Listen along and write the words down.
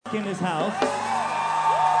in this house.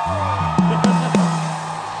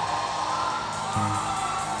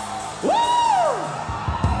 Woo!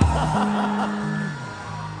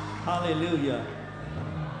 Hallelujah.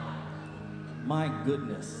 My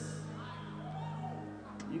goodness.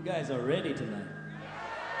 You guys are ready tonight.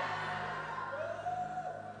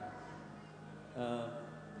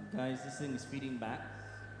 Guys, this thing is feeding back.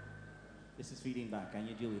 This is feeding back. Can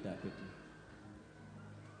you deal with that quickly?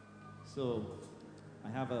 So, I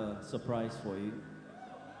have a surprise for you.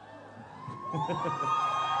 Well,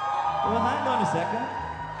 hang on a second.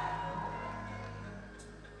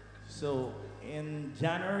 So, in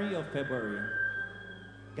January or February,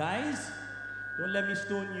 guys, don't let me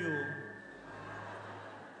stone you.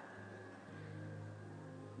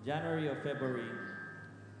 January or February,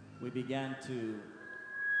 we began to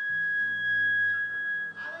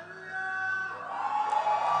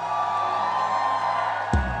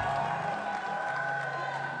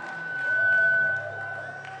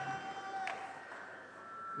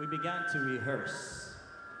rehearse.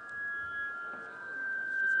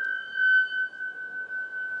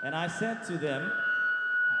 And I said to them,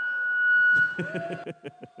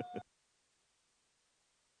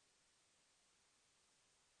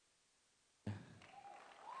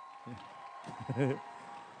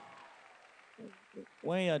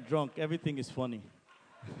 when you're drunk, everything is funny.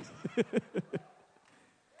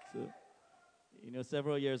 So,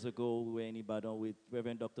 several years ago, we were in Ibadan with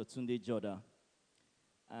Reverend Dr. Tunde Joda.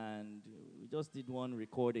 And we just did one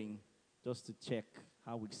recording just to check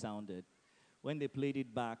how we sounded. When they played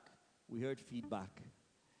it back, we heard feedback.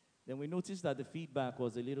 Then we noticed that the feedback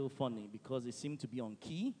was a little funny because it seemed to be on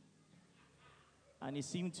key, and it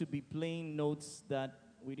seemed to be playing notes that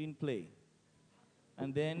we didn't play.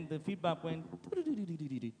 And then the feedback went, I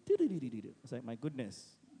was like, my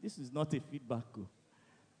goodness, this is not a feedback.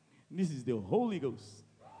 This is the Holy Ghost.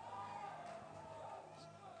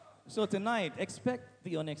 So tonight, expect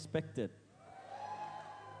the unexpected.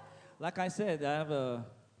 Like I said, I have a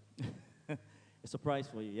surprise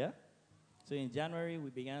for you, yeah? So in January, we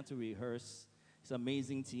began to rehearse. It's an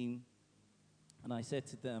amazing team. And I said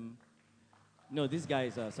to them, no, these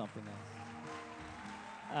guys are something else.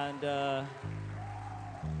 And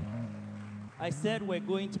I said we're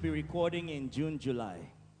going to be recording in June, July.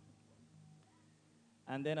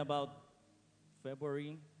 And then about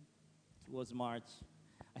February, towards March,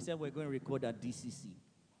 I said we're going to record at DCC.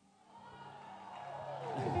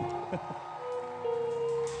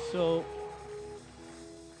 So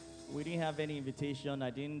we didn't have any invitation. I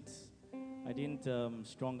didn't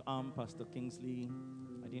strong arm Pastor Kingsley.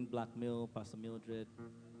 I didn't blackmail Pastor Mildred.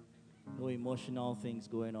 No emotional things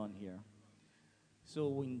going on here.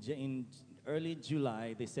 So in early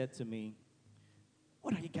July, they said to me,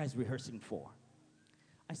 "What are you guys rehearsing for?"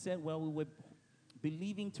 I said, "Well, we were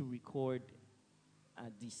believing to record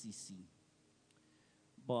at DCC.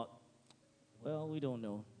 But, well, we don't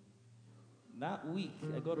know." That week,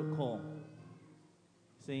 I got a call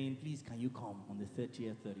saying, "Please, can you come on the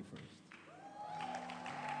 30th, 31st?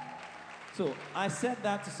 So I said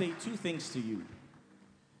that to say two things to you.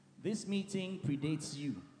 This meeting predates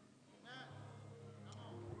you.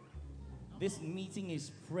 This meeting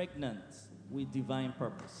is pregnant with divine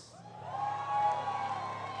purpose.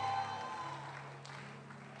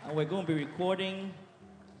 And we're going to be recording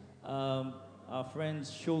our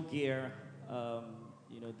friends Show Gear.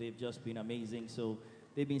 They've just been amazing. So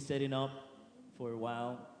they've been setting up for a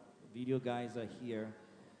while. Video guys are here.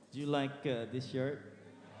 Do you like this shirt?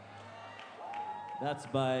 That's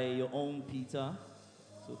by your own Peter.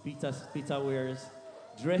 So Peter wears,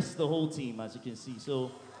 dress the whole team, as you can see.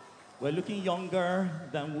 So we're looking younger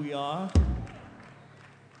than we are.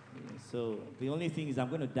 So the only thing is I'm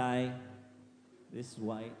going to dye this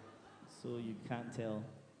white so you can't tell.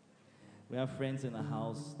 We have friends in the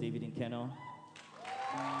house, David and Keno.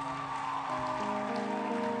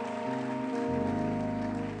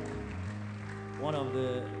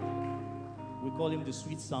 We call him the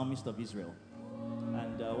sweet psalmist of Israel.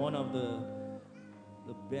 And one of the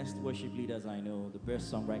best worship leaders I know, the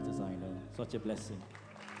best songwriters I know. Such a blessing.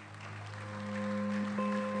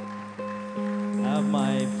 I have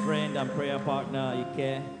my friend and prayer partner,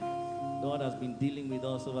 Ike. God has been dealing with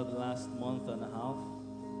us over the last month and a half.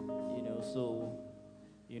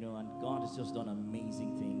 And God has just done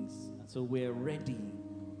amazing things. And so we're ready.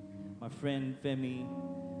 My friend Femi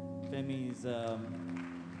is,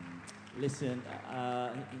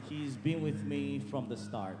 he's been with me from the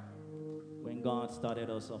start. When God started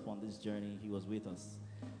us off on this journey, he was with us.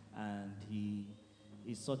 And he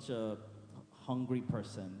is such a hungry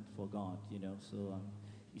person for God, So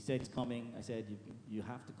he said he's coming. I said, you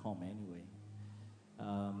have to come anyway.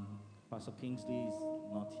 Pastor Kingsley is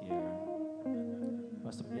not here.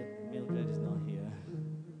 Pastor Mildred is not here.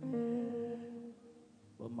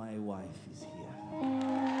 But my wife is here.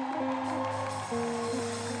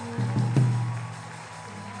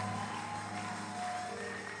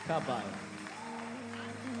 Kabai.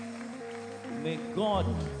 May God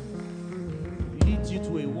lead you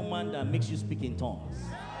to a woman that makes you speak in tongues.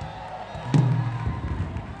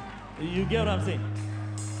 You get what I'm saying?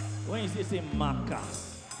 When you say Maka,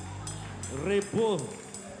 Repo,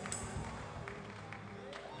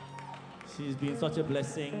 she's been such a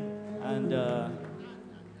blessing, and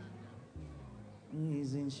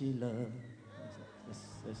isn't she love?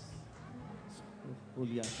 Let's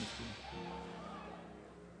holy atmosphere.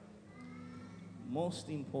 Most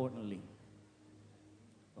importantly,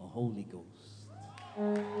 the Holy Ghost.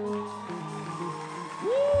 Woo!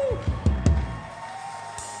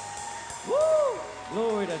 Woo!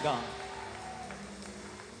 Glory to God.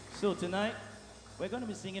 So tonight, we're going to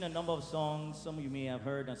be singing a number of songs. Some of you may have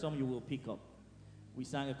heard, and some of you will pick up. We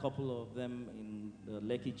sang a couple of them in the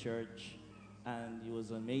Lekki church, and it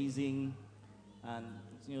was amazing. And,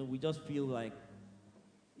 we just feel like,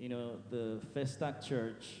 the Festac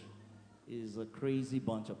church is a crazy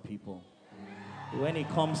bunch of people. When it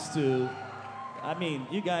comes to,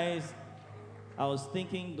 you guys, I was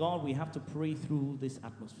thinking, God, we have to pray through this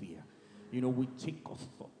atmosphere. We take off.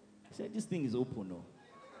 I said, this thing is open, no?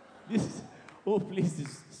 This whole place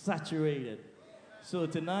is saturated. So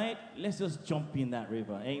tonight, let's just jump in that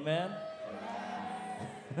river. Amen?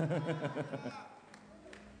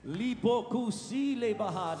 Lipo kusile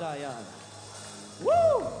bahadaya.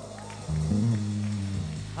 Woo!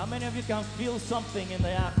 How many of you can feel something in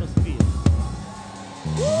the atmosphere?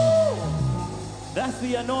 Woo! That's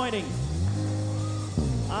the anointing.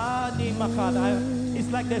 It's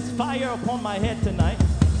like there's fire upon my head tonight.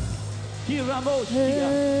 And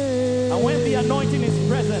when the anointing is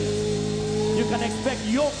present, you can expect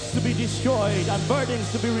yokes to be destroyed and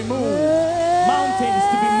burdens to be removed, mountains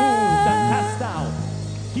to be moved and cast out.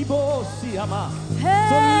 So lift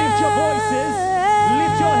your voices,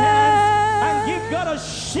 lift your hands, and give God a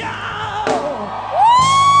shout.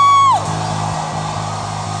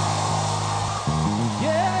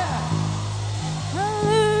 Yeah.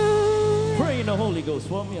 Pray in the Holy Ghost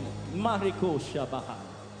for a minute. Mariko Shabaha.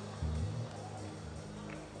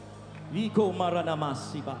 Viko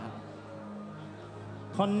Maranamasi Baha.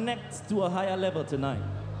 Connect to a higher level tonight.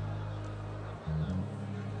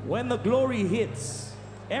 When the glory hits,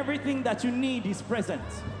 everything that you need is present.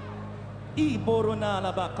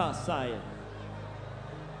 Iborona Bakasaya.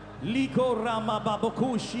 Liko Rama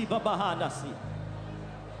Babokushi Babahanasi.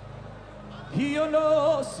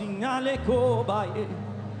 Hiyolo Singale Kobaye.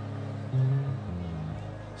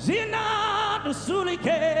 Zina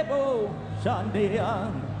Dusulikebo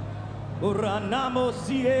Shandean. Uranamo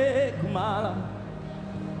Sie Kumala.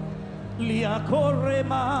 Lia Corre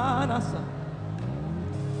Manasa.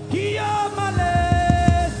 Kia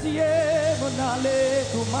Malesie Monale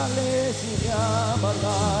Kumalesia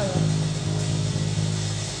Malaya.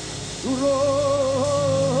 Uro.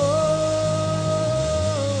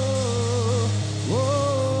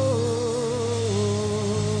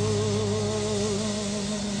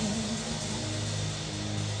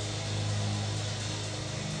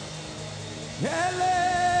 Hele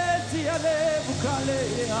tiale bukale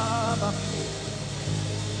ama.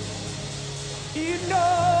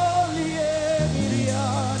 Inolie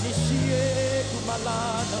miriani shie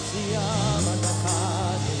kumalana siyama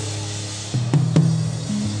nakane.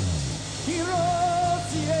 Hiro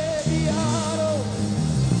tie biaro.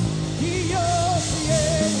 Hiyo tie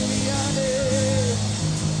miriane.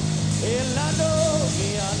 Elano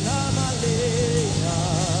mianamale.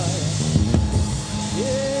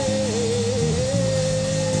 Yeah.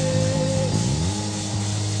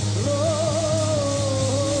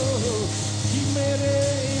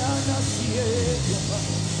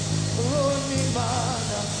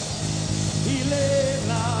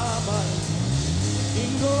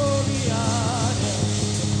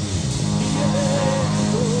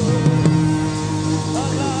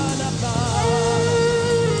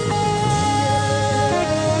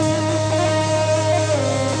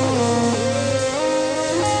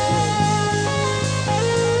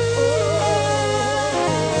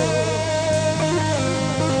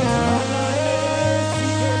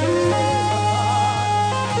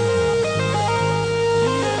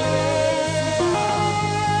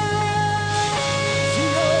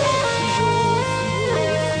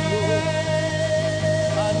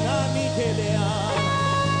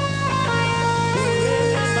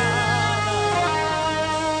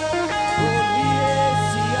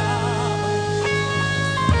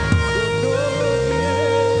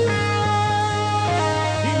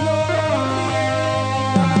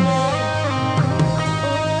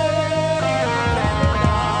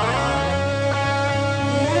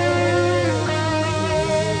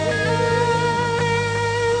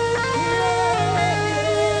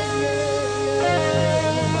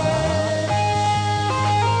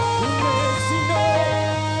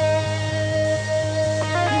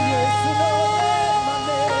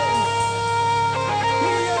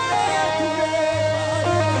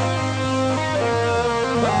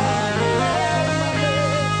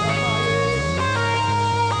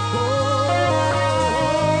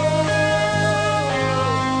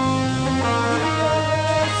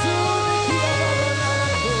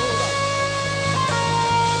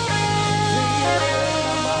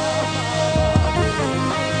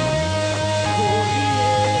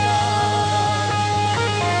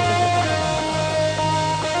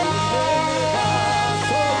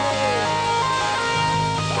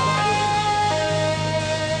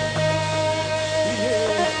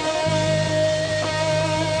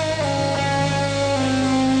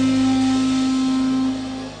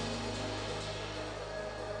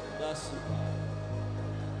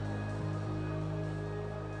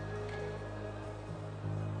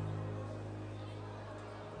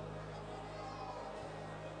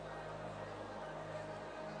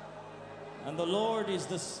 And the Lord is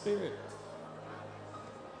the Spirit.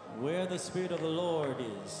 Where the Spirit of the Lord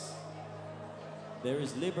is, there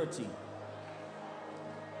is liberty.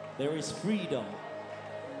 There is freedom.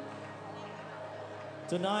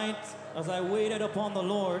 Tonight, as I waited upon the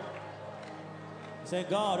Lord, I said,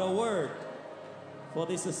 God, a word for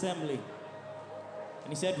this assembly. And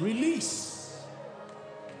he said, release.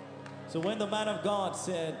 So when the man of God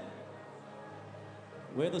said,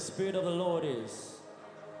 where the Spirit of the Lord is,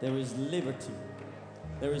 there is liberty.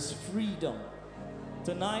 There is freedom.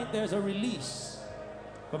 Tonight, there's a release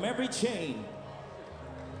from every chain.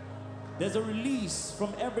 There's a release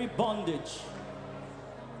from every bondage.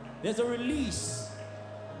 There's a release.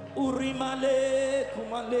 Urimale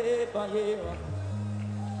kumale bayewa.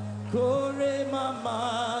 Kore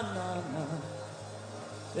mama na.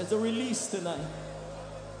 There's a release tonight.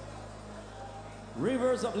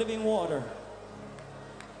 Rivers of living water.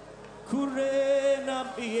 Kure na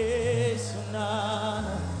biesuna.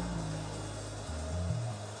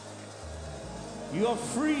 You are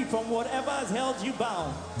free from whatever has held you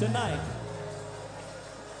bound tonight.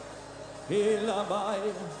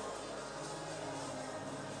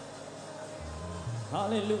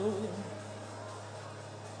 Hallelujah.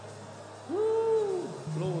 Woo.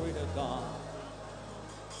 Glory to God.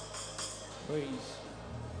 Praise.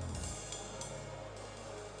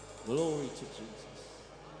 Glory to Jesus.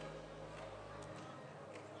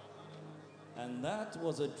 And that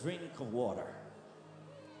was a drink of water.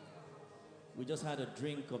 We just had a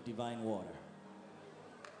drink of divine water.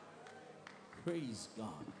 Praise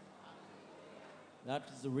God. That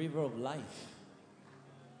is the river of life.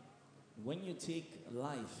 When you take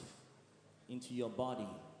life into your body,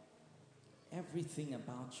 everything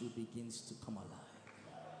about you begins to come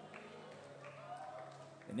alive.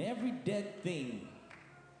 And every dead thing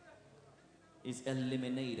is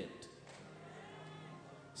eliminated.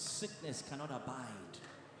 Sickness cannot abide.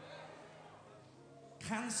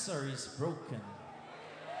 Cancer is broken.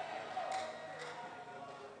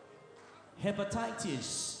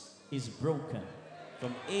 Hepatitis is broken.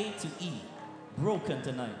 From A to E. Broken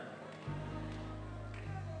tonight.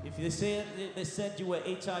 If they said you were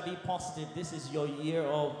HIV positive, this is your year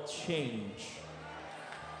of change.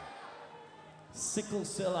 Sickle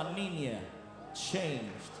cell anemia,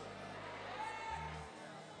 changed.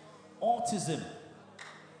 Autism,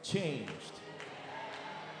 changed.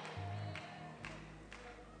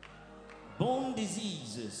 Bone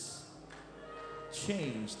diseases,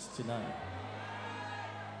 changed tonight.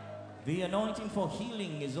 The anointing for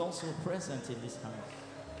healing is also present in this house.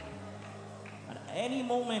 At any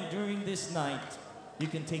moment during this night, you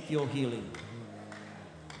can take your healing.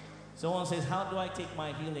 Someone says, how do I take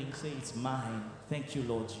my healing? Say, it's mine. Thank you,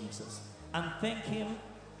 Lord Jesus. And thank Him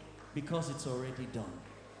because it's already done.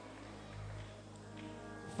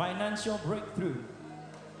 Financial breakthrough,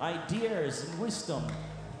 ideas and wisdom,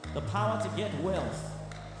 the power to get wealth,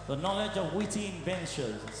 the knowledge of witty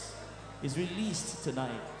inventions is released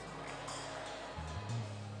tonight.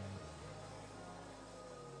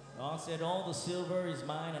 God said, all the silver is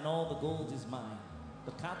mine and all the gold is mine.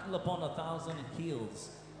 The cattle upon 1,000 hills,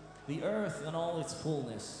 the earth and all its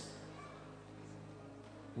fullness.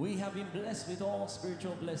 We have been blessed with all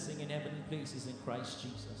spiritual blessing in heavenly places in Christ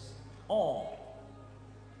Jesus. All.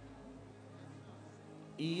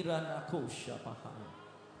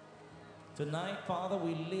 Tonight, Father,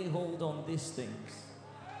 we lay hold on these things.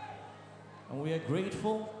 And we are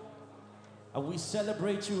grateful. And we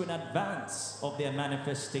celebrate you in advance of their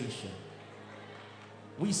manifestation.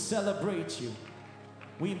 We celebrate you.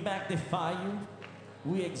 We magnify you.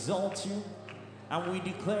 We exalt you. And we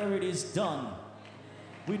declare it is done.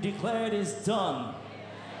 We declare it is done.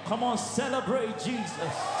 Come on, celebrate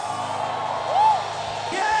Jesus.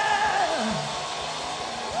 Yeah!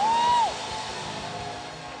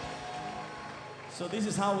 So this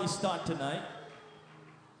is how we start tonight.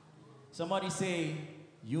 Somebody say,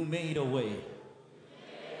 you made a way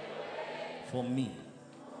for me.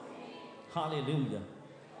 Hallelujah.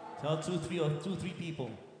 Tell two, three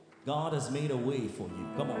people, God has made a way for you.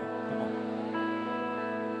 Come on, come on.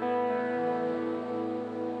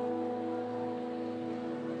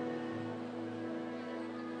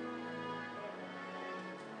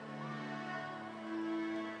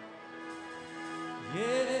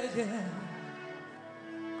 Yeah, yeah.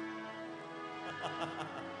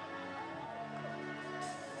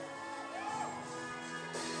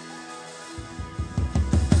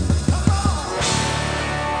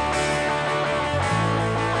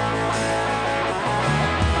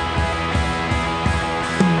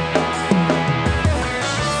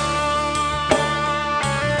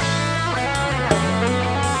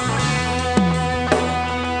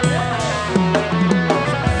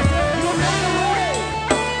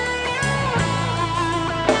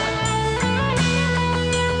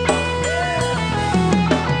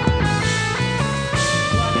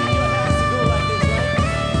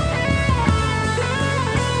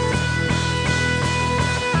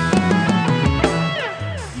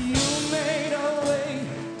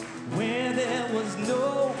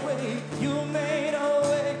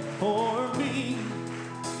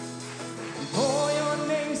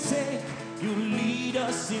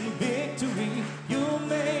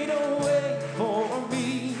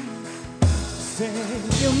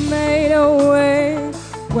 You made a way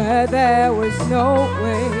where there was no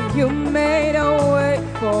way. You made a way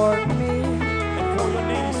for me. And for your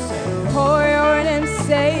name's sake, For your name's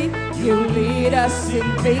sake, you lead us in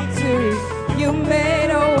victory. You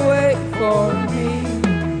made a way for me.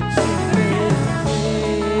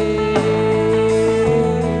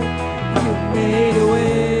 You made a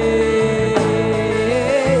way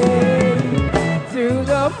through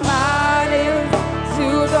the mountains, to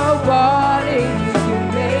the valleys. You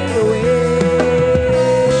made a way.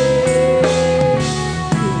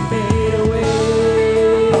 You made a way.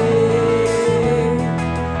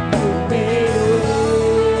 You made a way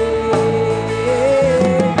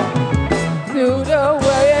through the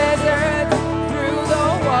desert, through the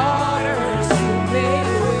waters. You made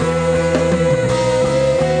a way.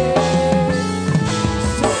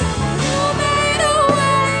 You made a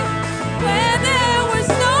way where there was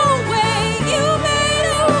no way.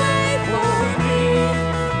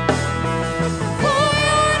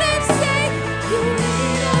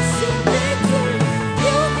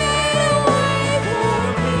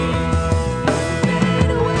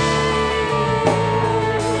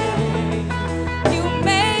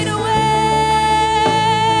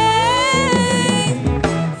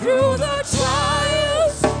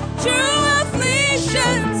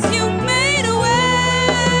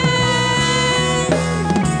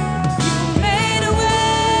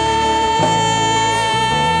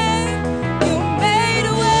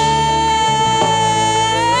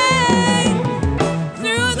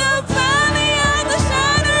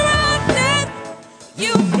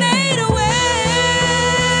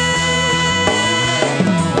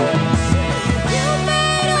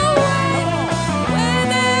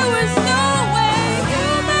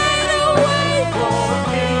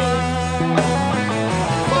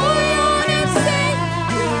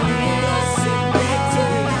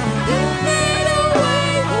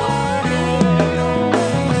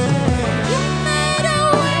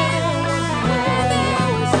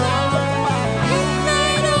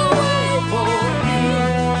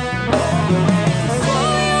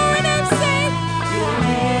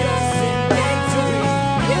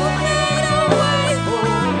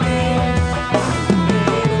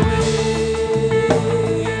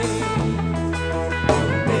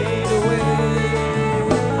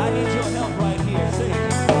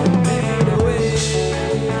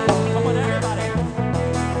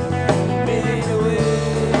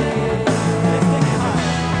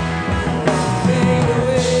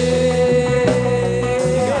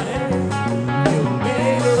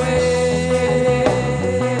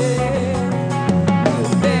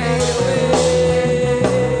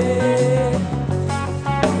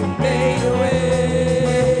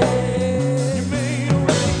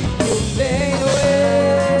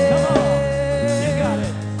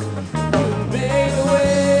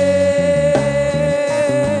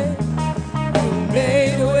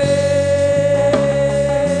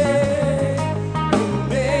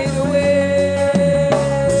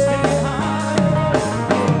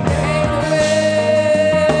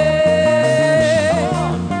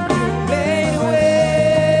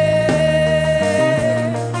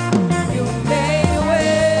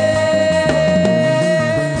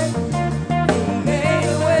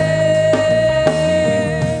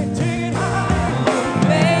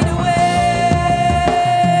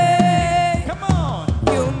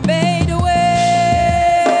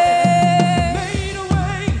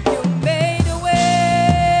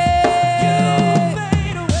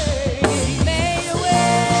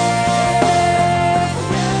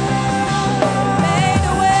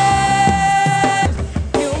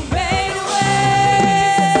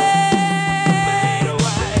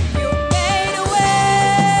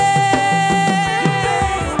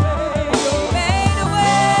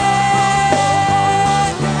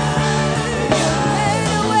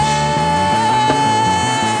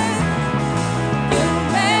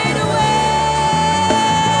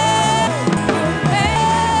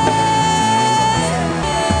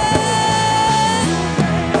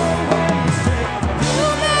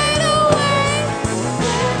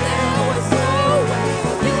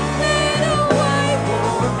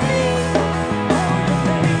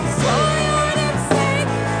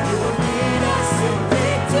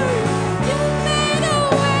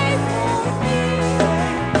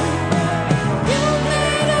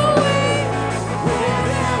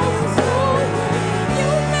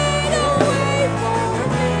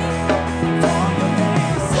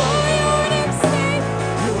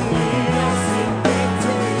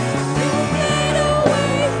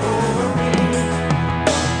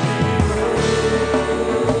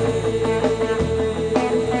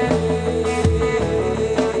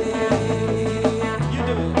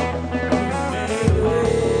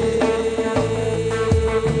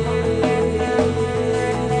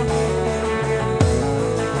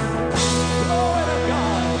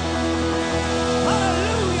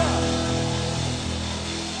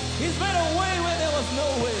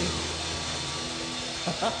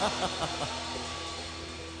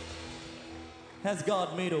 Has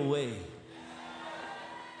God made a way?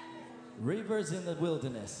 Rivers in the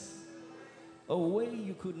wilderness, a way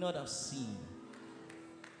you could not have seen.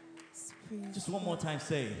 Just one more time,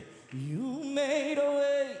 say it. You made a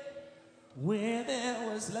way where there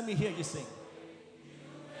was. Let me hear you sing.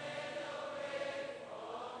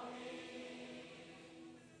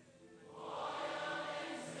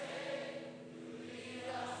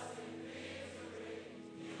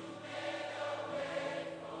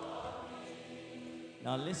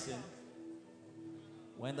 Now listen,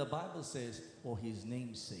 when the Bible says for his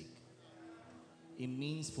name's sake, it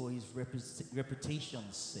means for his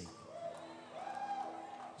reputation's sake.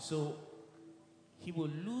 So he will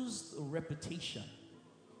lose the reputation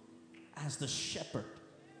as the shepherd,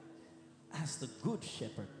 as the good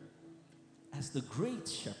shepherd, as the great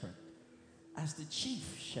shepherd, as the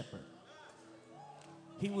chief shepherd.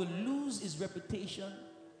 He will lose his reputation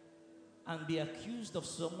and be accused of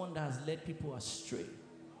someone that has led people astray.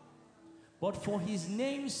 But for his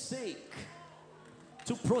name's sake,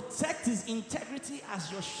 to protect his integrity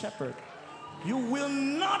as your shepherd, you will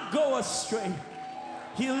not go astray.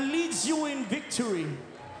 He leads you in victory.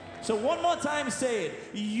 So one more time, say it.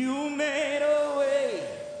 You made a way.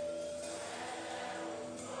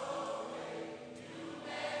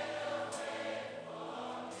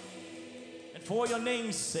 And for your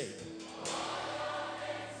name's sake.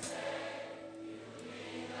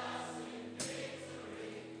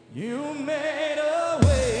 You made a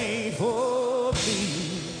way for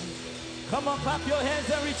me. Come on, clap your hands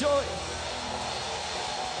and rejoice.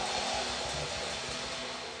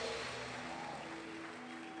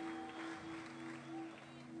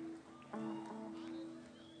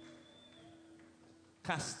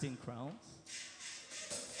 Casting crowns.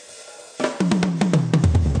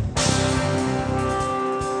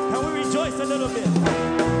 Can we rejoice a little bit?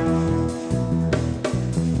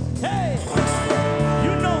 Hey,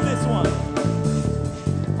 you know this one.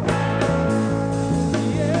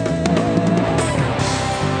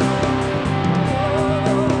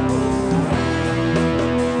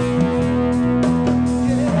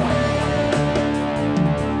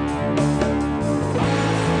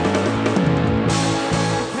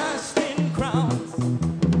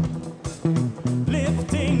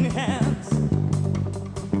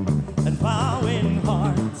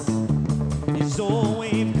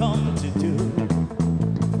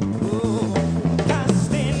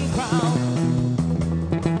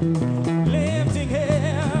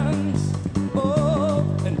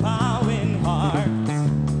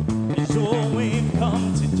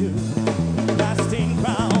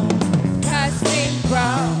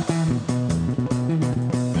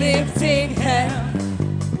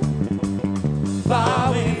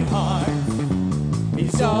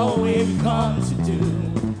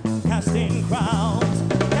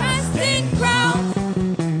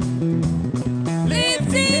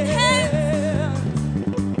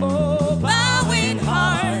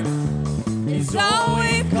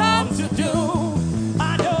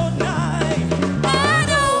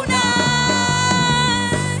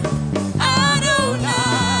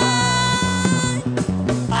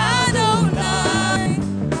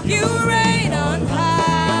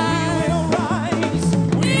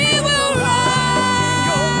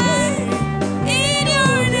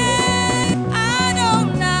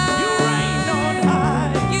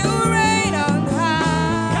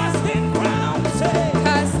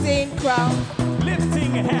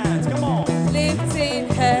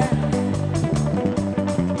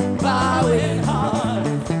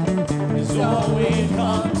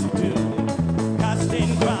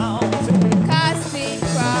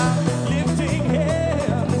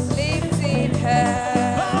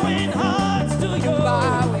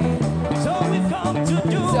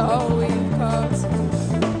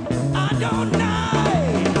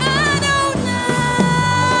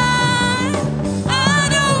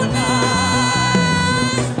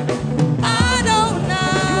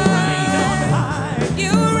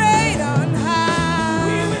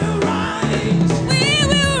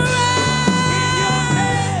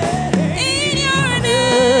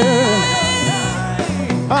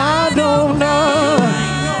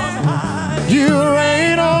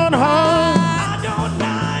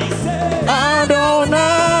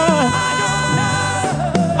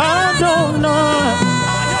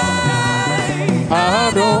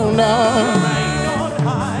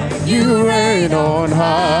 You reign on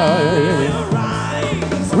high.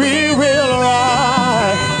 We will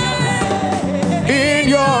rise in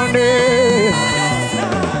your name.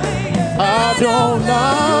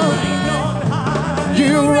 Adonai,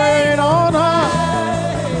 you reign on high.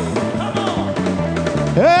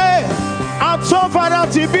 Hey, I'm so far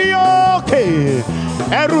out to be okay.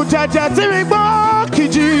 Ẹ̀rù jẹjẹ tí mi gbọ́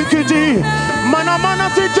kìjikìji. Mọ̀nàmọ́ná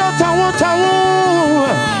tí jó tàwọn.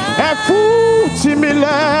 Ẹ̀fú tí mi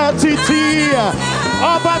lẹ̀ títí.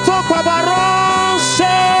 Ọba tó pàbà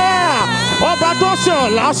ránṣẹ́. Ọba tó sàn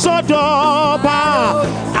lásọ̀dọ̀ ọba.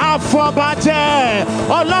 Àfọ̀bàjẹ́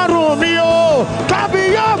Ọlọ́run mi o.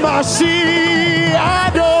 Kábíyèmásí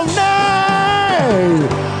Adonai.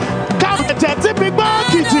 Kábíyèjẹ́ tí mi gbọ́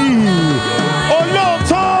kìjì.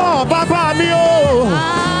 Olóòótọ́ bàbá mi o.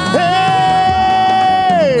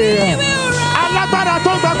 Alágbára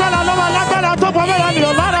tó gbàgbára lọ́wọ́ alágbára tó gbàgbára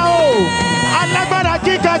nìyọ̀ lára o. Alágbára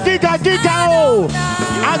gíga o.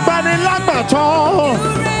 Agbanilágbàtọ́.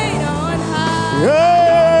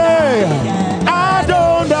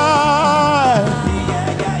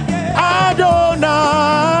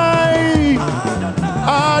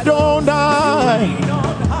 Adonai.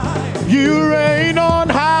 You reign on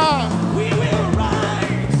high.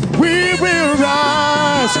 We will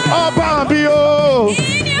rise. Ọba mi o.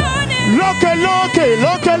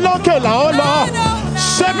 Lókè là ó lọ.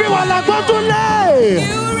 Ṣebí wà lágbó tún lé.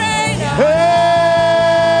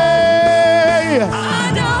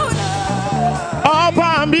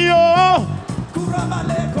 Ọba mi o.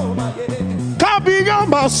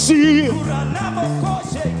 Kábíyèmásí.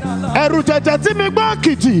 Ẹ̀rù jẹjẹ tí mi gbọ́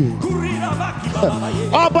kìjì.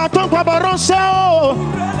 Ọba tó ń pàbà ránṣẹ́ o.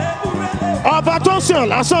 Ọba tó ń sìn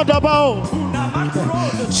lásán dọ́bà o.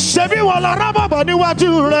 Ṣebí wà lára bàbá níwájú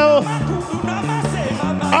rẹ o.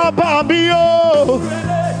 Ọba mi o.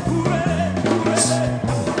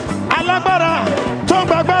 Alágbára tó ń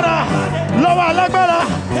gbàgbára lọ́wọ́ alágbára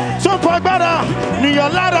tó ń fagbára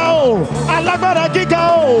nìyàn lára o. Alágbára gíga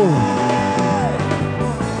o.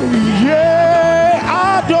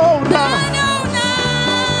 Adonai.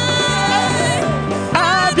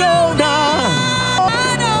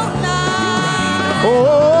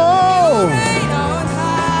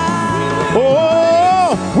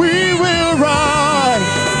 Oh, we will rise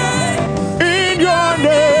in your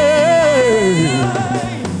name,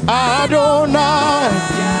 Adonai.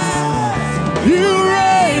 You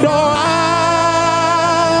reign on high.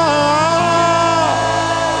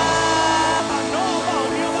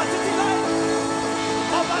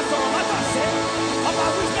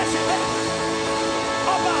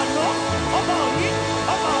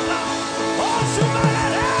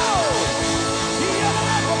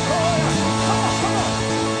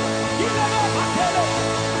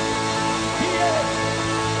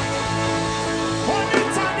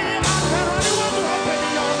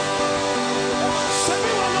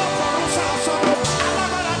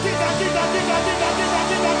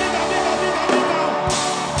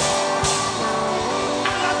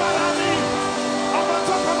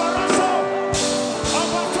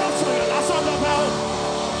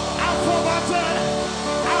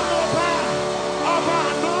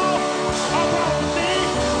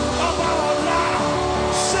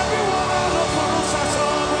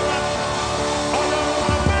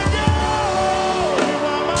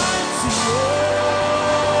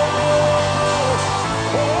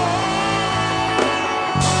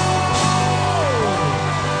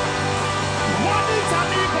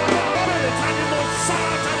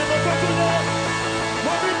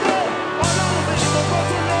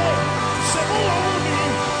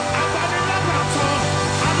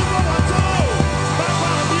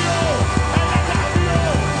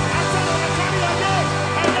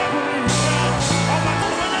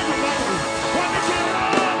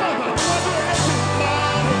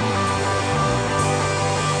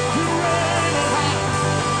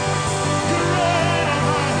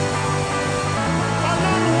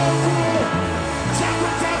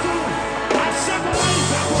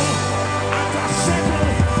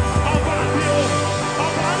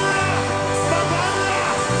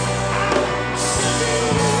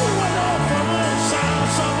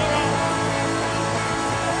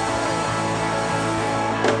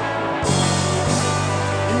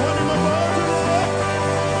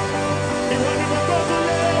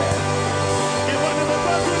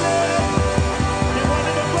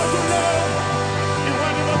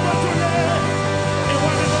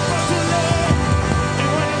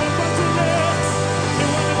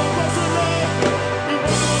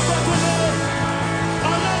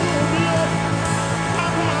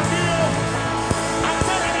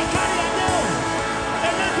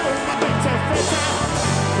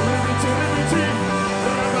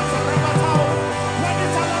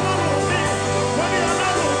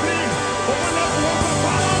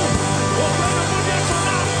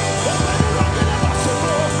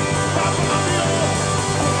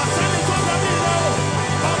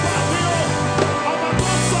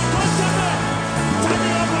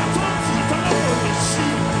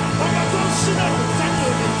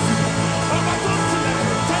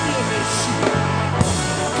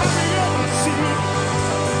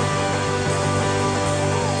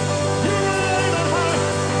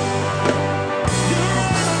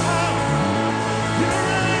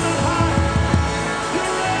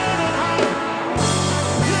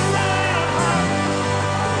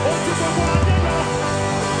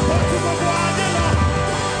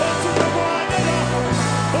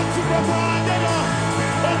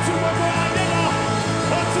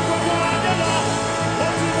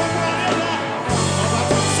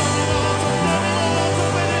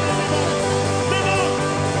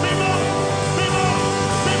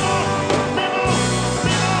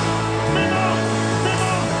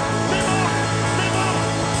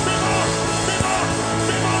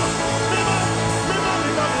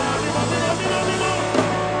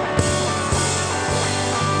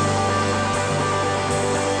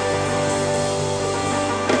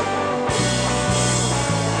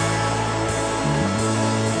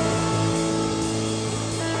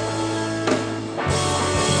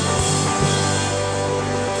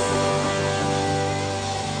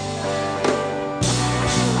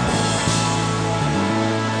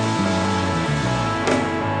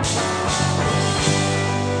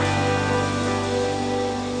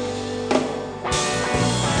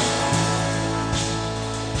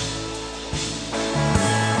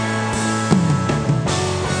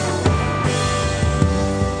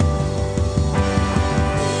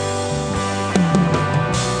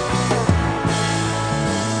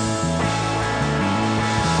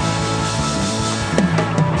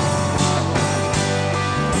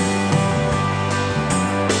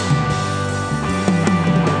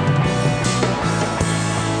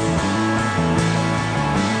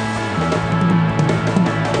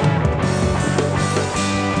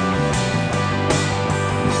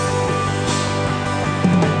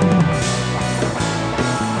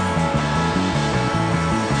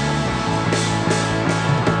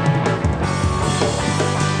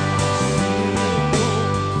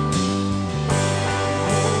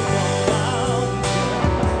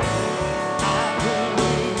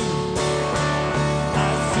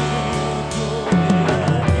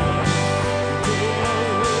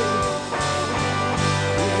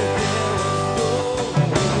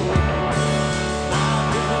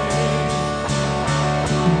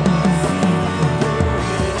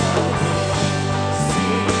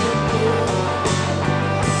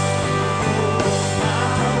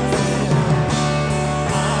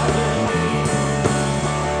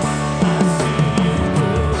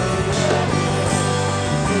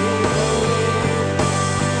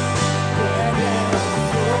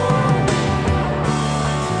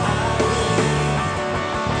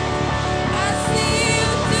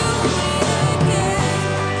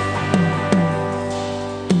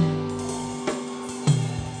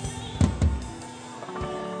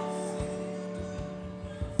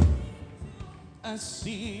 I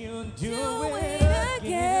see you do Do it it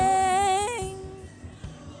again.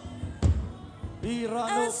 again.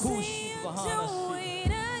 I see you do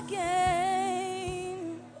it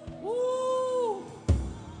again. Woo!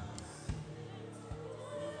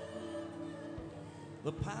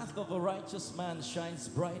 The path of a righteous man shines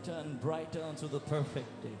brighter and brighter unto the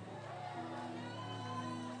perfect day.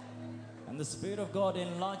 And the Spirit of God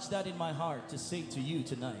enlarged that in my heart to say to you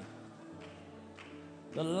tonight.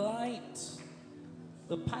 The light,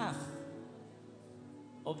 the path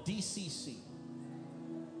of DCC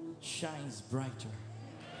shines brighter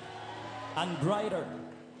and brighter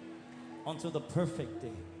until the perfect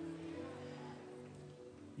day.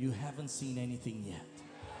 You haven't seen anything yet.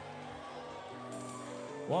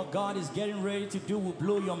 What God is getting ready to do will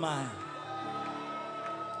blow your mind.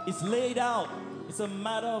 It's laid out. It's a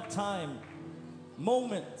matter of time,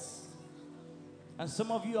 moments. And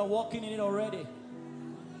some of you are walking in it already.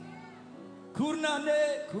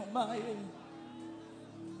 Kurnane kumaye.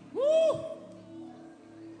 Woo!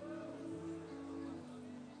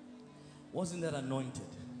 Wasn't that anointed?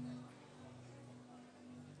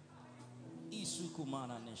 Isu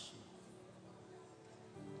kumana neshi.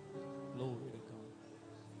 Glory to God.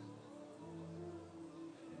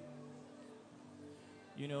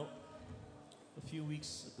 You know, a few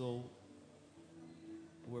weeks ago,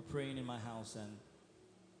 we were praying in my house and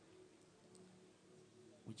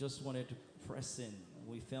we just wanted to press in.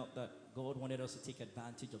 We felt that God wanted us to take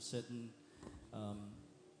advantage of certain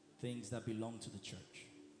things that belong to the church.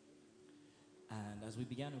 And as we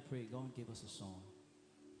began to pray, God gave us a song.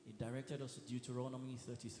 He directed us to Deuteronomy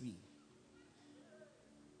 33.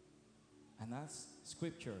 And that's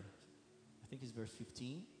scripture, I think it's verse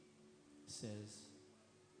 15, says,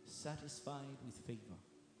 satisfied with favor,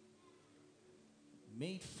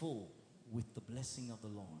 made full with the blessing of the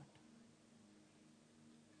Lord,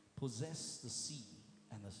 possess the sea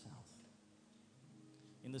and the south.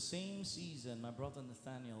 In the same season, my brother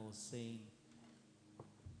Nathaniel was saying,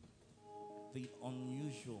 the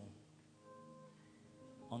unusual,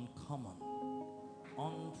 uncommon,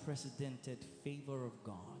 unprecedented favor of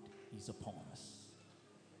God is upon us.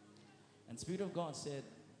 And Spirit of God said,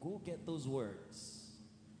 go get those words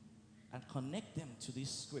and connect them to these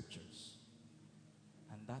scriptures.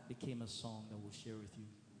 And that became a song that we'll share with you.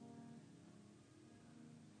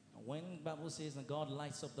 And when the Bible says that God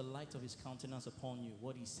lights up the light of his countenance upon you,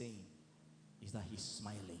 what he's saying is that he's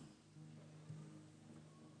smiling.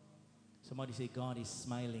 Somebody say, God is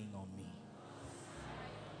smiling on me.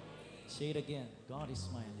 Say it again. God is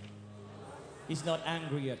smiling. He's not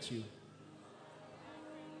angry at you.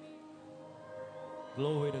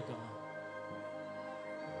 Glory to God.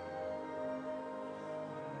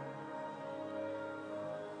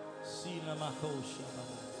 Sina makosha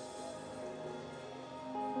baba.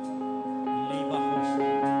 Liba kosha.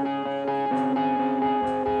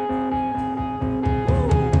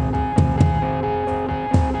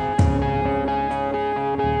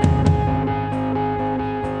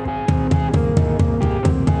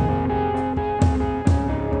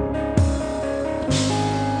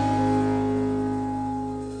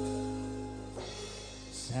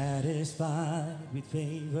 Satisfied with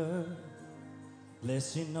favor,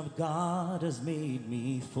 blessing of God has made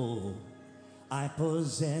me full. I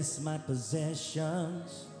possess my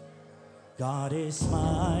possessions. God is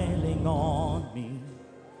smiling on me.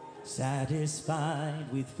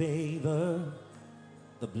 Satisfied with favor,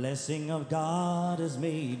 the blessing of God has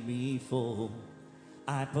made me full.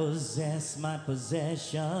 I possess my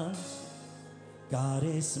possessions. God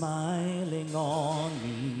is smiling on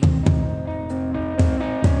me.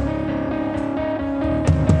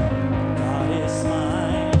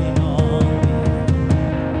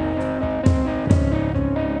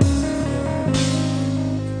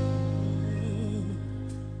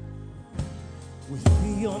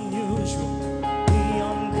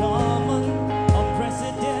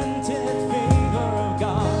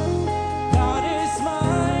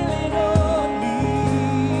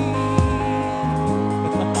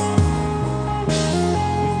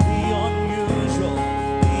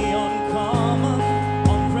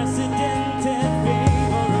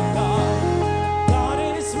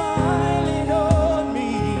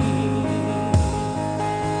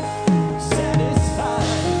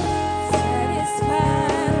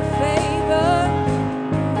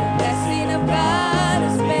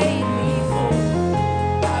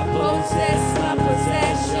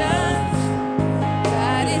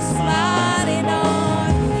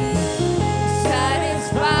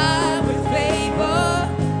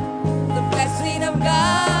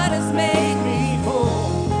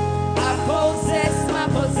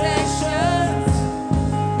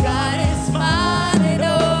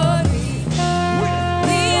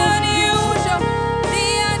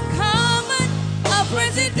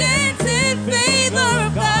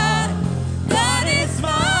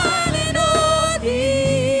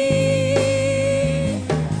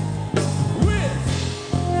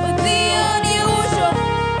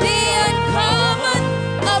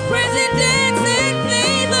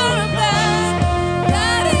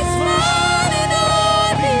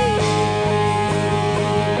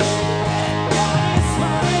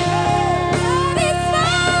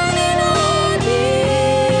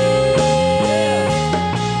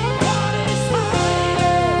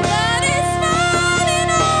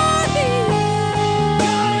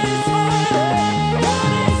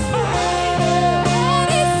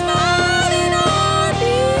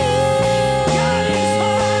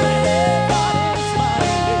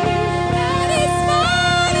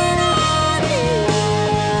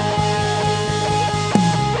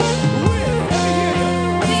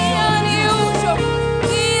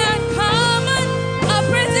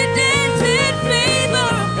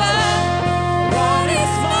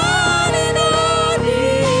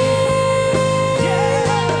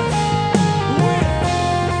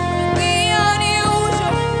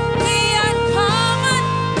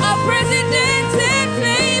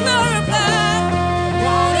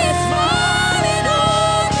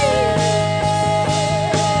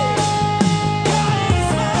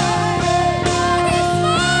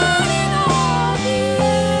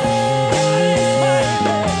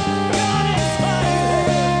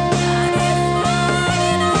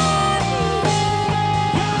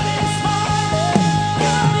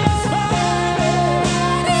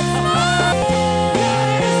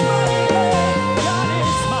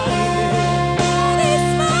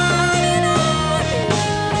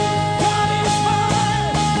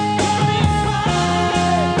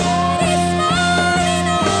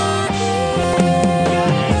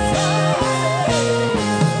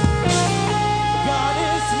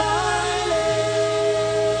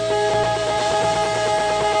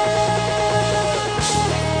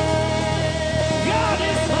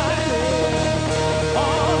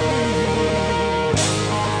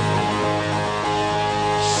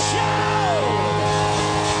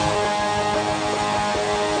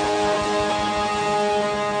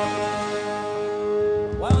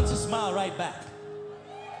 want to smile right back.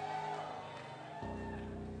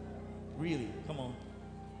 Really, come on.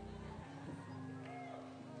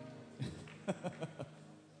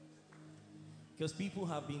 Because people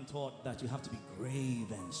have been taught that you have to be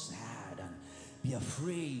grave and sad and be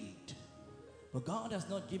afraid. But God has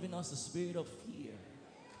not given us a spirit of fear.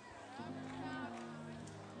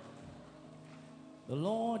 The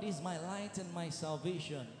Lord is my light and my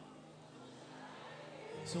salvation.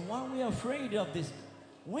 So why are we afraid of this?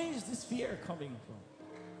 Where is this fear coming from?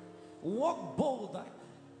 Walk bold.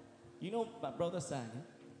 You know, my brother sang,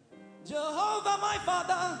 Jehovah my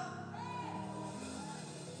Father,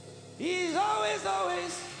 He's always,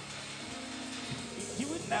 always, He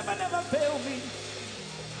would never, never fail me.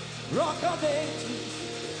 Rock of ages.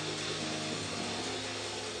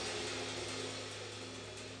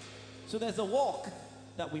 So there's a walk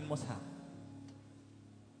that we must have.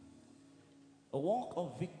 A walk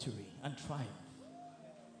of victory and triumph.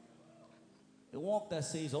 A walk that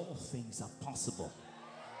says all things are possible.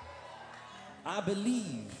 I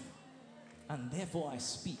believe, and therefore I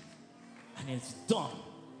speak, and it's done.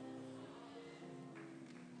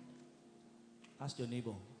 Ask your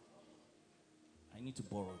neighbor, I need to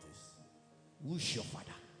borrow this. Who's your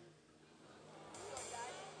father?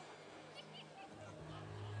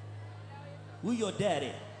 Who your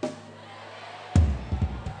daddy?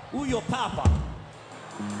 Who your papa?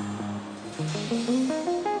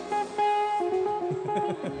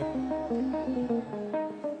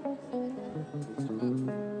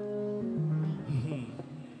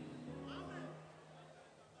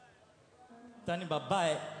 Tani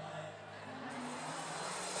bye.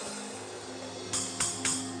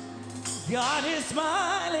 God is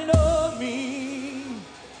smiling on me.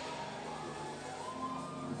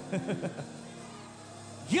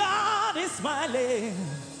 God is smiling.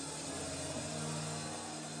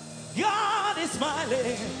 God is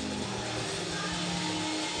smiling.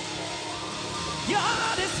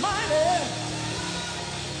 God is smiling.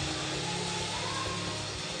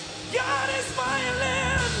 God is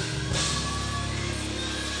smiling.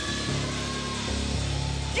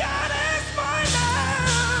 God is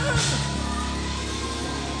smiling.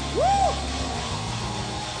 Woo!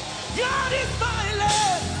 God is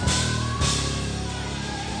smiling.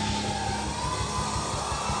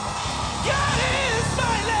 God is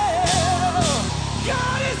smiling.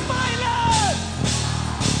 God is smiling.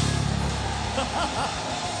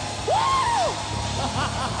 Woo!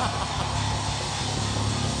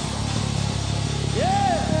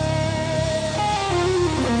 Yeah.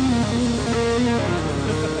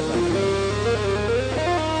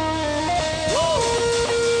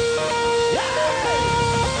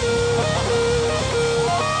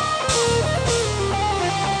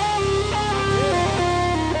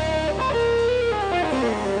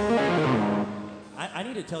 I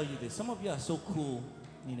need to tell you this. Some of you are so cool,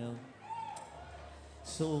 you know,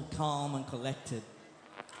 so calm and collected.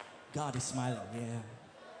 God is smiling, yeah.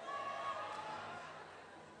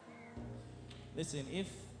 Listen, if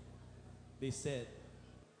they said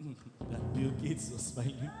that Bill Gates was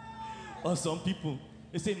smiling, or some people,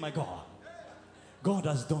 they say, my God, God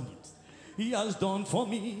has done it. He has done for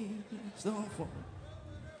me. He has done for me.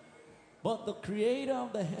 But the creator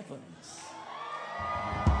of the heavens,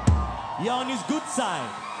 you're on his good side.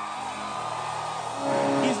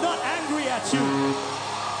 He's not angry at you.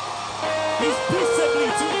 He's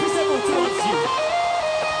peaceable towards you.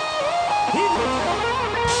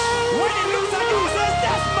 When he looks at you, he says,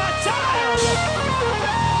 that's my child.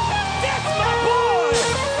 That's my boy.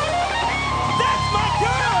 That's my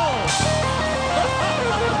girl.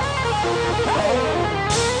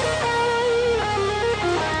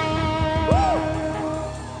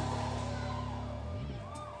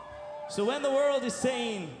 So when the world is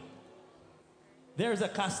saying there's a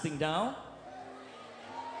casting down,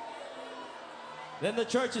 then the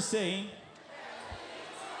church is saying,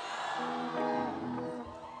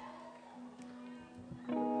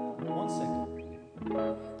 one second.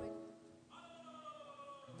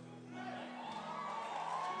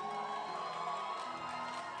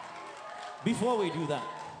 Before we do that,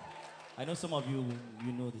 I know some of you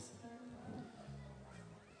know this.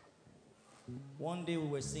 One day we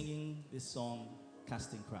were singing this song,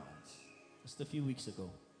 Casting Crowns, just a few weeks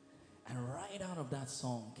ago. And right out of that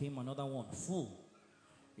song came another one, Full.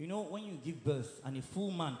 You know, when you give birth and a full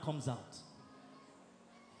man comes out,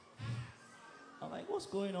 I'm like, what's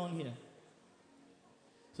going on here?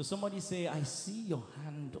 So somebody say, I see your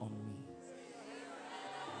hand on me.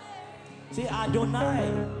 Say, Adonai.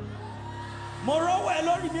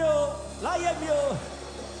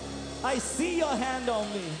 I see your hand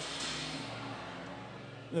on me.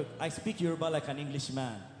 Look, I speak Yoruba like an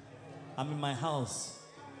Englishman. I'm in my house.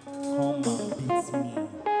 Come and beat me.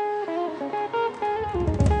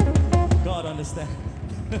 God understand.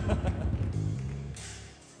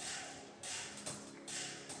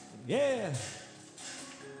 Yeah.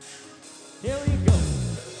 Here we go.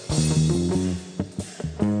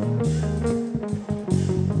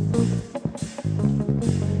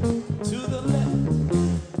 To the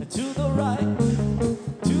left, to the right,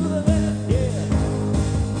 to the left, yeah.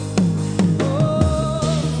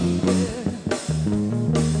 Oh, yeah.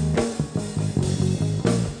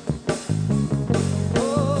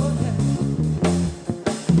 Oh, yeah.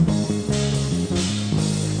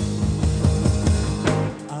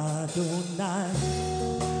 Adonai,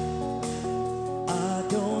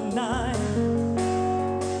 Adonai,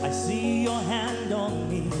 I see your hand on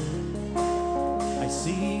me. I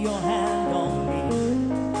see your hand on me.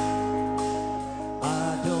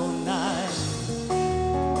 Adonai,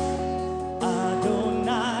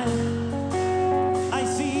 Adonai, I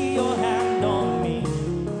see your hand on me.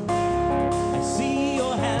 I see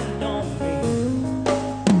your hand on me.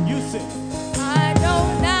 You say,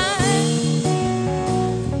 Adonai,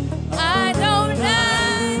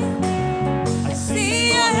 Adonai, I see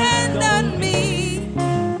your hand on me.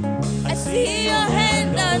 I see your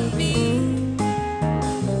hand on me.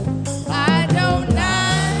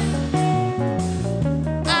 Adonai,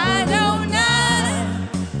 Adonai,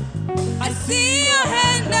 I see your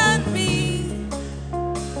hand on me.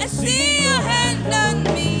 I see your hand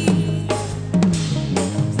on me.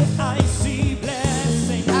 I see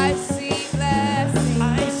blessing. I see blessing.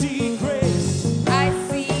 I see grace. I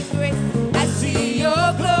see grace. I see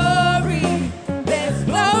your glory. There's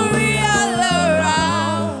glory all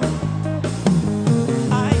around.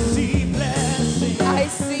 I see blessing. I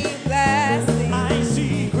see blessing. I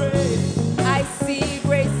see grace. I see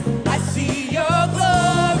grace. I see your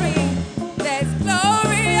glory. There's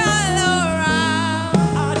glory all around.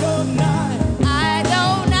 Adonai.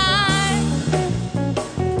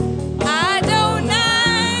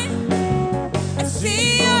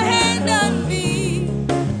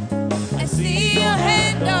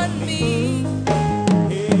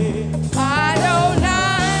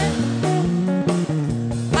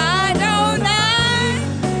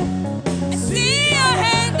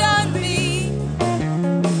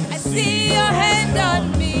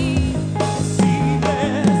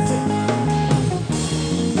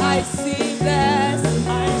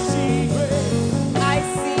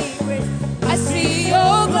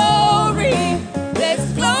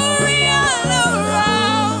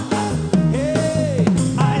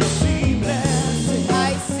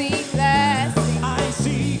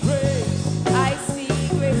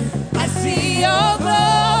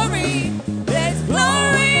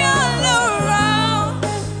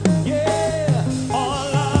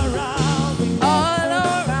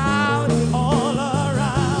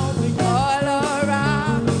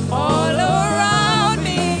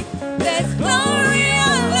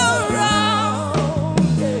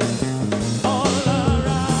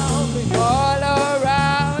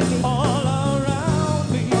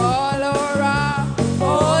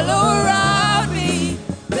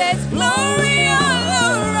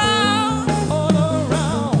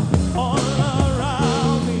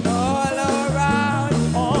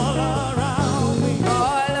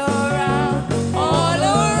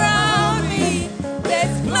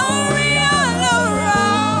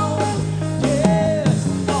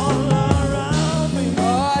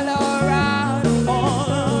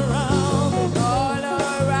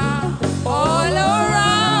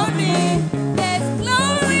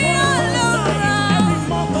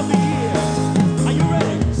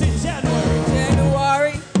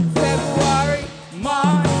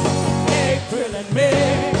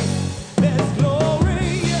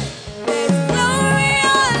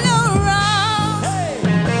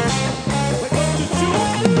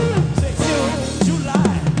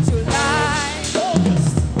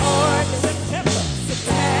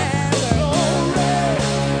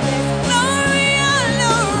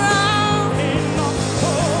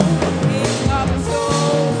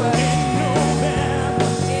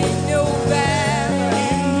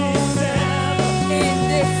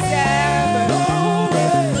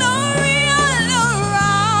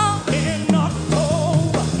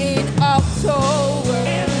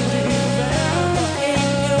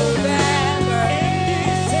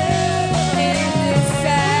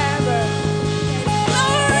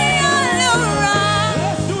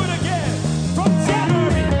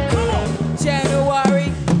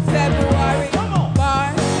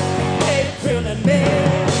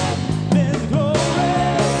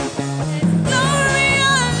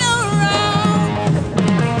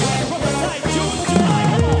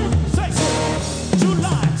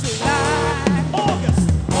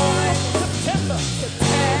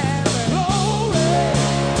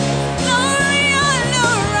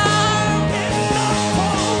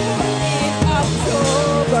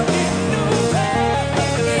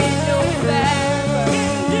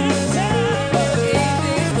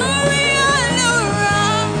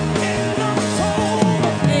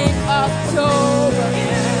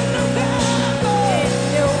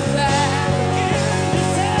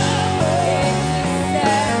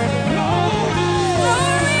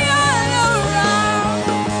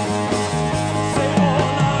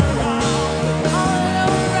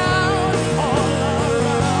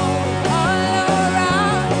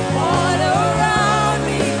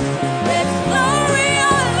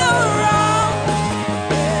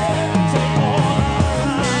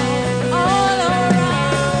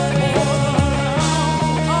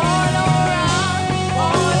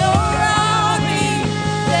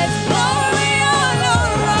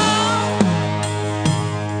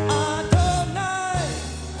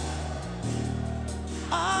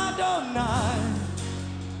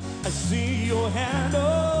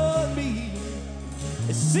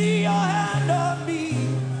 see your hand on me.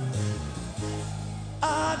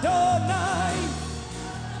 Adonai,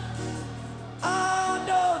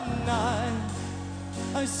 Adonai,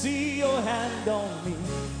 I see your hand on me.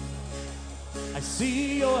 I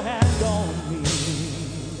see your hand on me.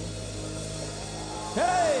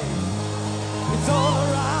 Hey, it's all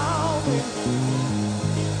around me.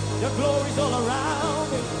 Your glory's all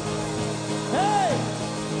around me. Hey,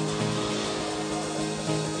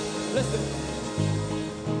 listen.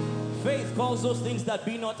 Faith calls those things that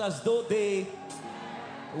be not as though they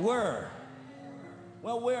were.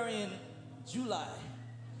 Well, we're in July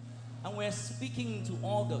and we're speaking into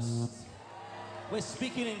August. We're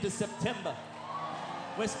speaking into September.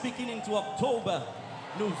 We're speaking into October,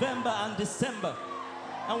 November, and December.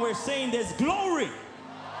 And we're saying there's glory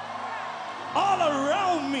all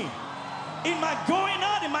around me. In my going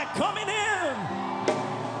out, in my coming in.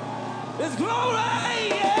 There's glory,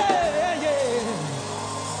 yeah, yeah.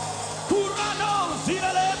 Kurano,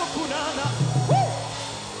 zinalebo kunana. Woo!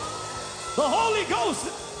 The Holy Ghost.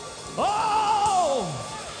 Oh!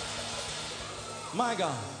 My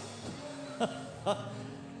God.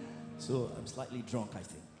 So I'm slightly drunk, I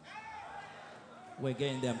think. We're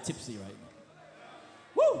getting them tipsy right now.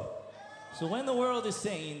 Woo! So when the world is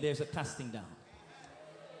saying there's a casting down,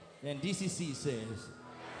 then DCC says,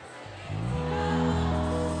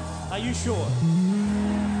 are you sure?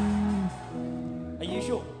 Are you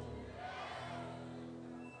sure?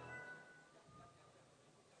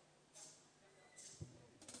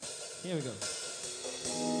 Here we go.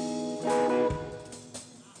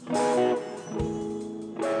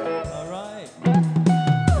 All right.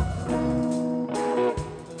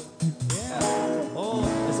 Yeah. Oh,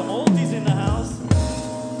 there's some oldies in the house.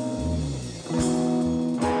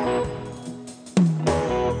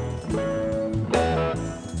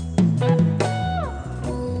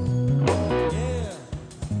 Yeah.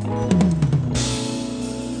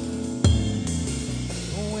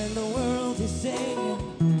 When the world is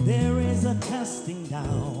saying there is a casting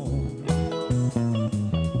down,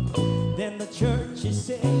 then the church is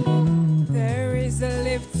saying There is a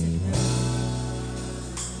lifting up.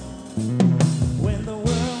 when the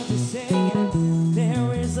world is saying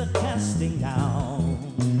there is a casting down,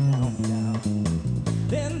 down, down,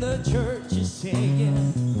 then the church is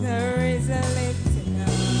saying There is a lifting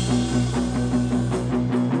up.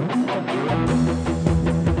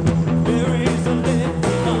 there is a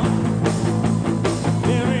lifting up.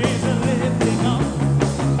 There is a lifting up.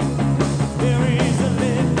 There is a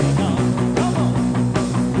lifting up. Come on.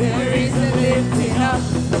 There is a lifting up.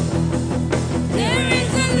 There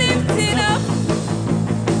is a lifting up.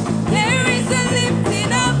 There is a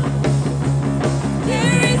lifting up.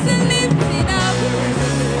 There is a lifting up.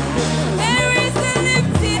 There is a lifting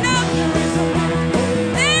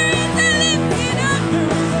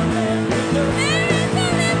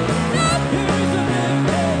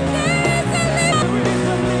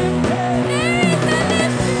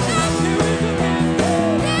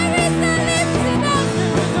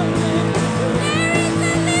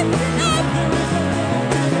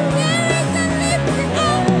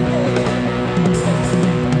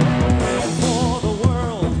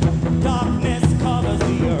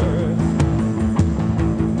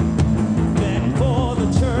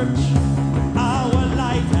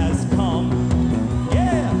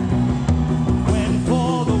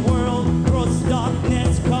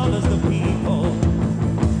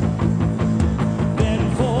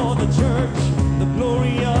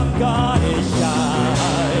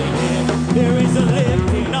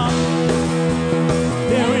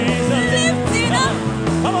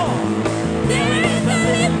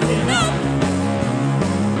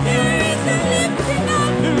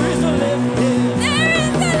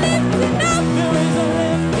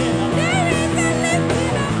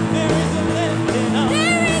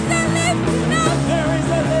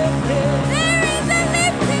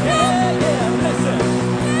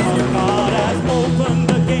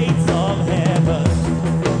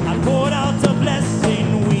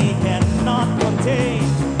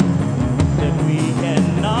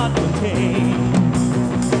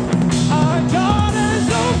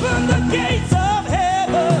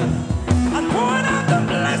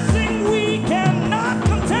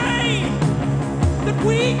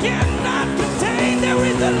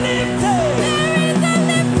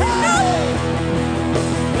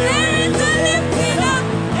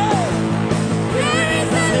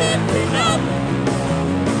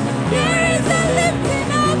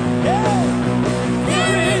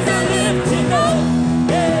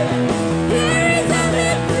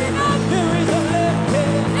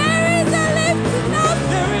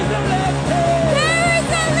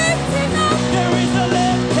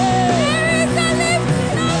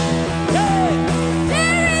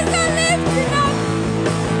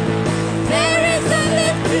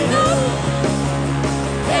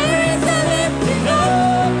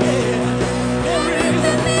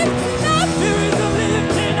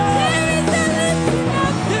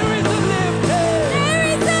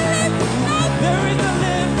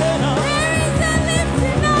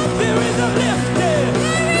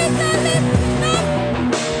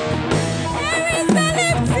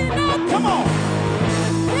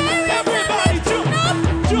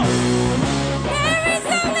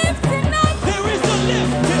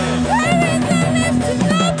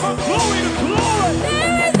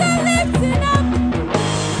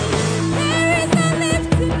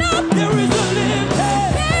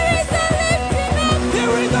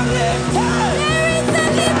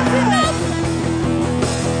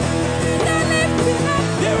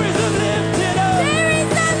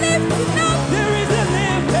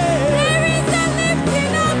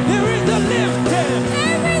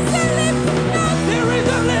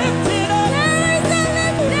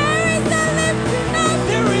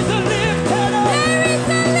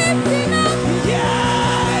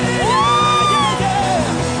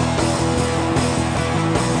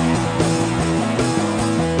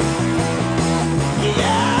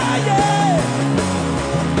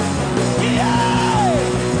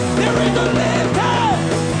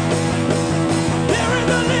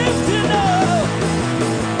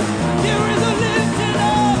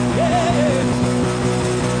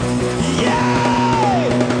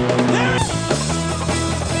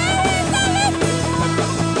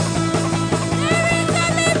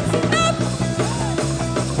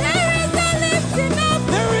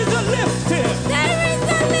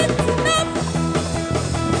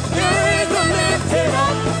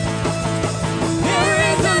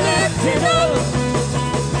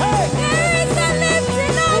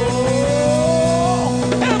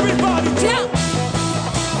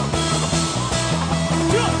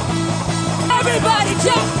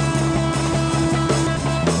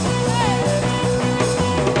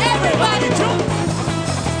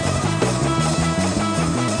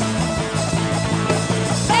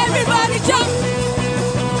jump.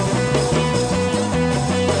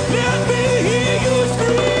 Let me hear you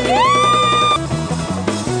scream.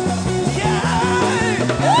 Yeah,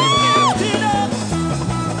 lifting up.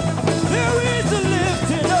 There is a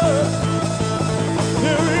lifting up.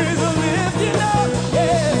 There is a lifting up.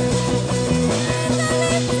 Yeah.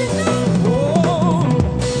 Oh,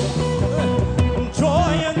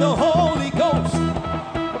 joy in the Holy Ghost.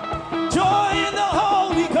 Joy in the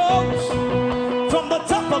Holy Ghost. From the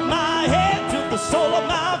top of my head to the sole of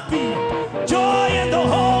my feet. Joy in the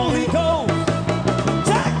Holy Ghost.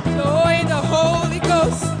 Jack. Joy in the Holy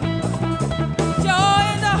Ghost. Joy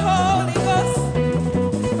in the Holy Ghost.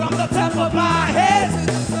 From the top of my head.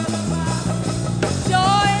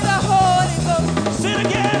 Joy in the Holy Ghost. Sing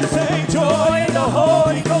again, say joy in the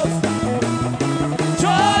Holy Ghost.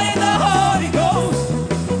 Joy in the Holy Ghost.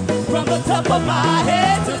 From the top of my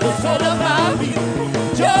head to the sole of my feet.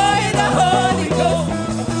 Joy in the Holy Ghost.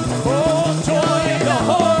 Oh, joy in the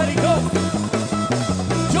Holy Ghost.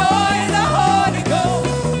 Joy in the Holy Ghost.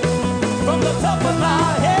 From the top of my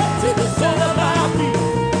head to the sole of my feet.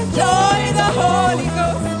 Joy in the Holy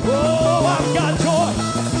Ghost. Oh, I've got joy.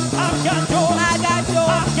 I've got joy. I got joy.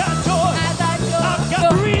 I've got joy. I got joy. I've got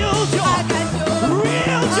real joy. I got joy.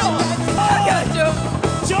 Real joy. I got joy.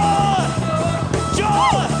 Joy.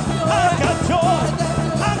 Joy. I've got joy.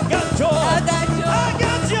 I've got joy. I got joy. I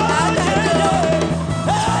got joy. I got joy.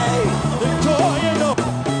 Hey, the joy in the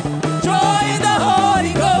Joy in the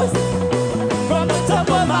Holy Ghost. from the top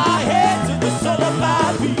of my head to the sole of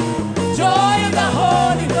my feet. Joy in the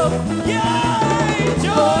Holy Ghost. Yeah,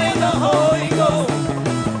 joy in the Holy Ghost.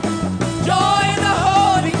 Joy in the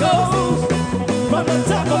Holy Ghost. From the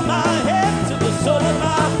top of my head to the sole of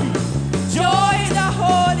my feet. Joy in the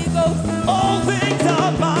Holy Ghost. All things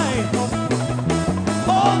are mine.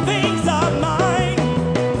 All things are mine.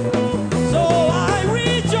 So I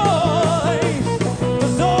rejoice.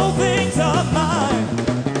 'Cause all things are mine.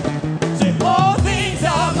 Say all things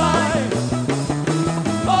are mine.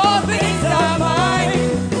 All things are mine.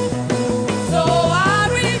 So I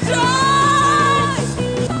rejoice.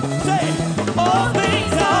 Say all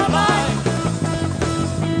things are mine.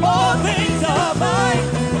 All things are mine.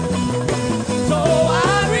 So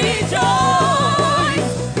I rejoice.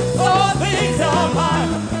 All things are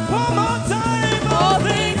mine. One more time. All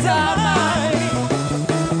things are mine.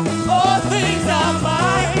 All things are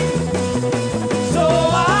mine. So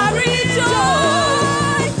I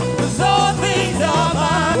rejoice. 'Cause all things are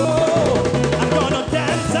mine. Oh, I'm gonna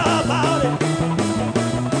dance about it.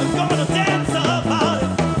 I'm gonna dance about it.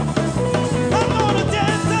 I'm gonna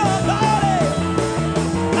dance about it.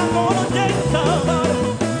 I'm gonna dance about it.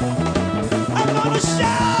 I'm gonna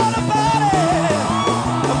shout about it.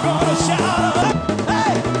 I'm gonna shout about it.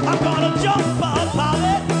 Hey, I'm gonna jump about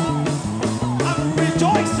it. I'm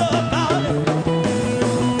rejoice about it.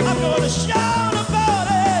 I'm gonna shout about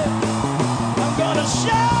it. I'm gonna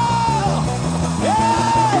shout.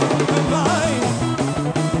 Yeah, mine.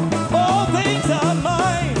 All things are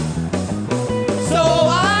mine. So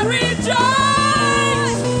I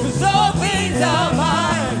rejoice. 'Cause all things are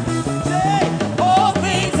mine. Say, all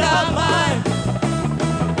things are mine.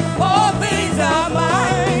 All things are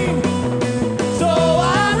mine. So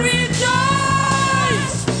I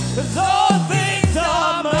rejoice. 'Cause all things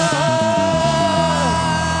are mine.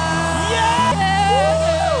 Yeah.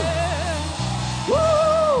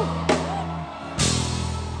 Woo.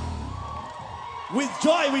 With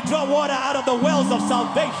joy we draw water out of the wells of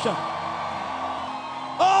salvation.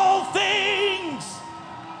 All things,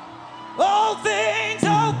 all things,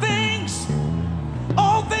 all things,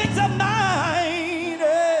 all things are mine.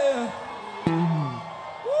 Yeah.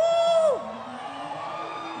 Woo.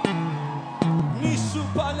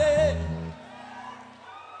 Nisupale.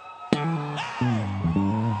 Hey.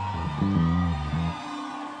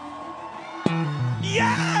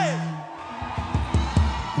 Yeah.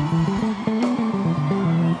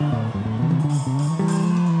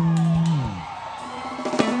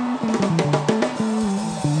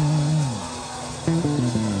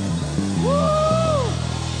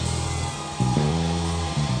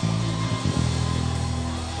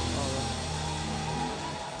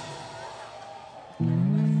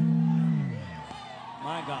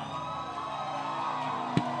 My God.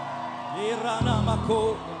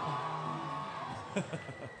 Iranamako.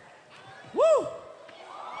 Woo!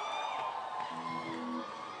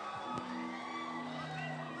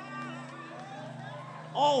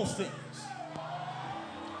 All things.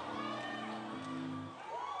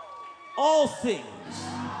 All things.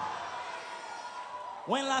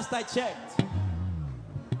 When last I checked,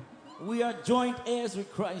 we are joint heirs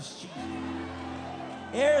with Christ Jesus.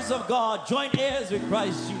 Heirs of God, joint heirs with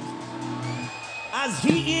Christ Jesus. As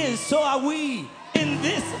he is, so are we in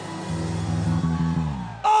this.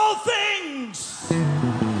 All things.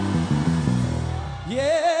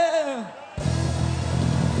 Yeah.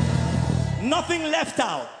 Nothing left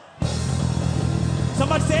out.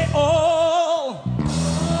 Somebody say, oh.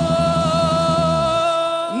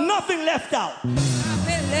 Nothing left out.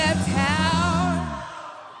 Nothing left out.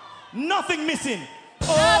 Nothing missing.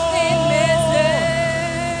 Nothing missing.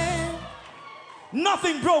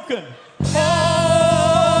 Nothing broken.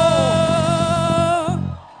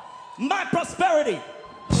 My prosperity.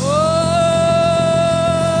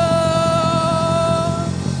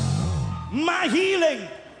 My healing.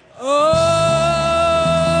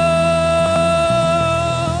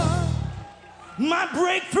 My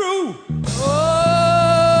breakthrough.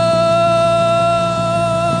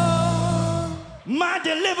 My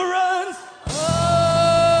deliverance.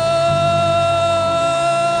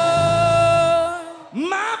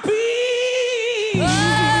 My peace.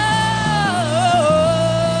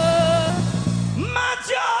 My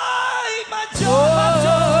joy. My joy. My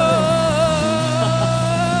joy.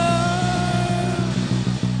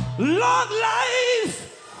 Long life.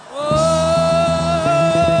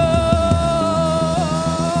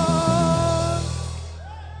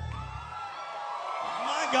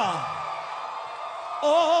 My God.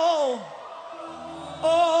 Oh.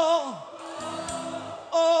 Oh.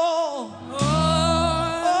 Oh.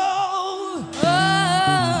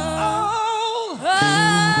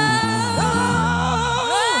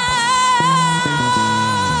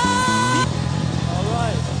 All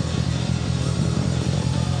right.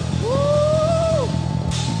 Woo!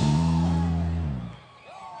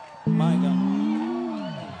 My God.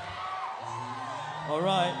 All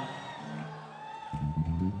right.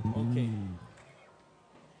 Okay.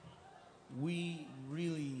 We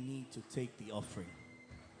really need to take the offering.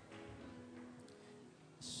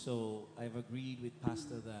 So I've agreed with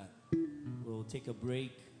Pastor that we'll take a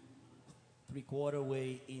break 3/4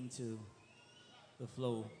 way into the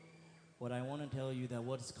flow. What I want to tell you that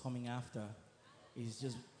what's coming after is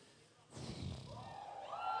just.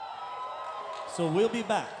 So we'll be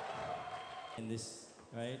back in this,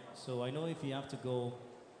 right? So I know if you have to go,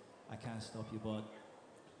 I can't stop you, but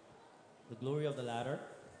the glory of the ladder.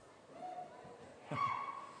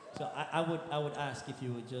 So I would ask if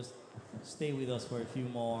you would just stay with us for a few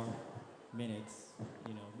more minutes,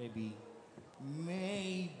 you know, maybe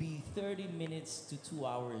 30 minutes to 2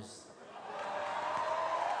 hours.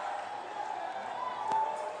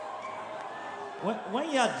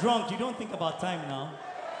 When you're drunk, you don't think about time now.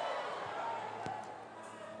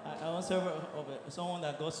 I once heard of someone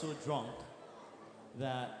that got so drunk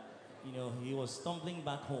that, you know, he was stumbling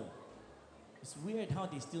back home. It's weird how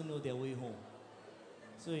they still know their way home.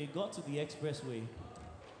 So he got to the expressway.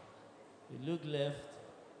 He looked left,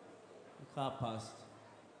 the car passed,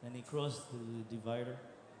 then he crossed the divider,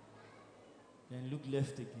 then looked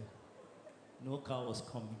left again. No car was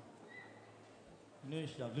coming. You know, you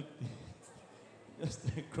should have looked just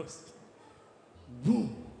across.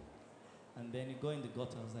 Boom! And then he got in the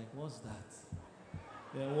gutter. I was like, what's that?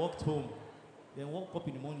 Then walked home. Then woke up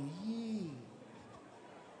in the morning. Yay!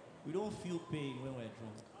 We don't feel pain when we're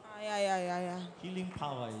drunk. Healing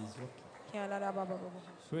power is working.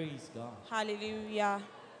 Praise God. Hallelujah.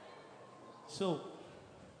 So,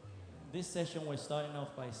 this session we're starting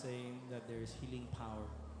off by saying that there is healing power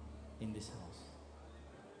in this house.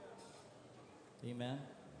 Amen.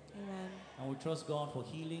 Amen. And we trust God for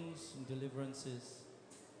healings and deliverances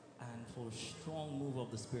and for a strong move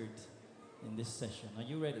of the Spirit in this session. Are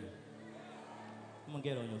you ready? Come on,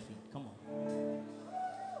 get on your feet. Come on.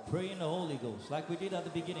 Pray in the Holy Ghost like we did at the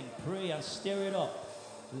beginning. Pray and stir it up.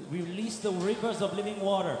 Release the rivers of living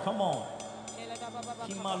water. Come on.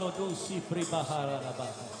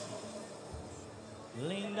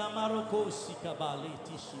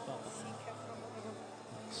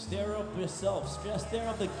 Stir up yourself. Stir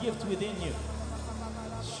up the gift within you.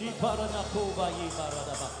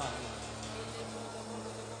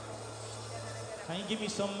 Can you give me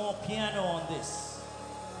some more piano on this?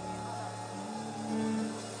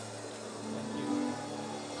 Thank you.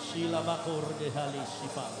 Sheila Bakor de Hali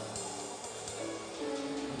Shifa.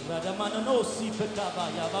 Radamananosi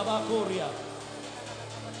Pekabaya Babakoria.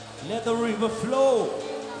 Let the river flow.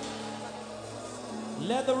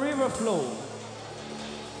 Let the river flow.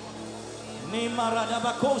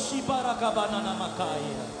 Nemaradabakoshi Barakabanana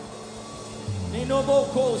Makaya.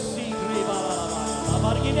 Ninoboko Sigriba.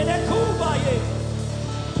 Abargine de Kubaye.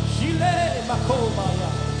 Shile Makobaya.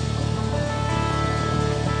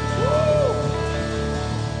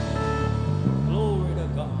 Glory to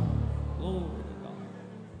God. Glory to God.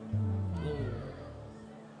 Glory.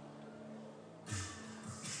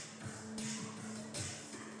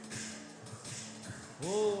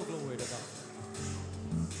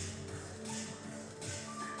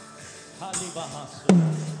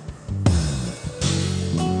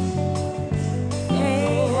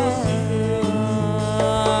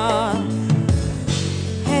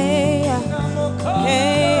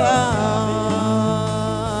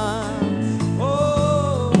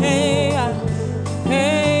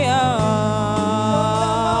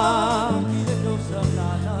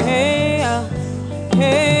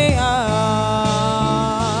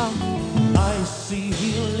 I see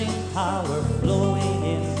healing power flowing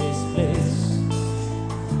in this place.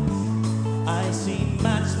 I see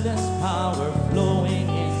matchless power flowing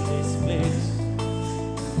in this place.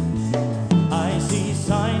 I see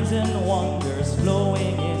signs and wonders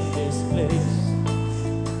flowing in this place.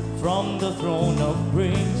 From the throne of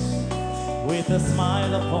grace, with a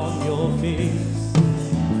smile upon your face.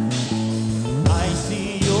 I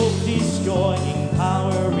see yoke destroying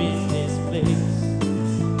power in this place.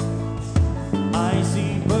 I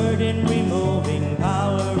see burden removing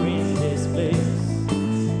power in this place.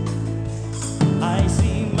 I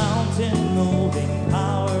see mountain moving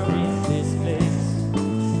power in this place.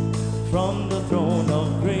 From the throne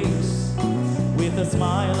of grace, with a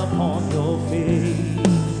smile upon your face.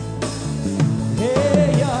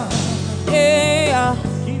 Hey, yeah. Hey,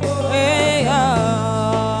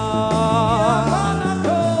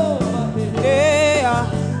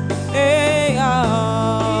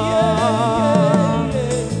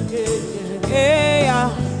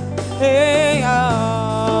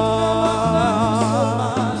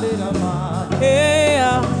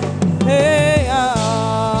 hey,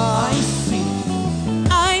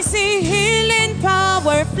 I see healing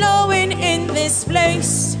power flowing in this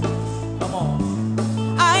place. Come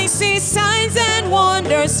on. I see signs and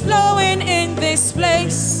wonders flowing in this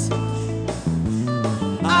place.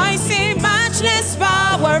 I see matchless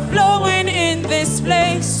power flowing in this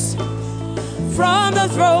place. From the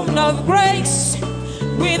throne of grace,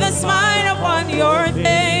 with a smile upon your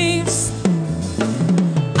face.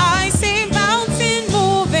 I see mountain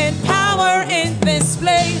moving power in this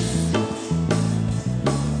place.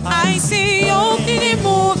 I see yoke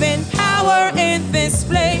moving power in this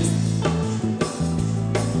place.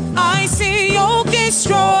 I see yoke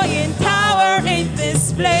destroying power in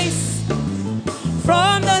this place.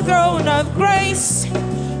 From the throne of grace,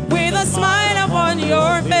 with a smile upon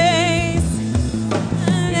your face.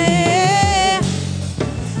 Yeah.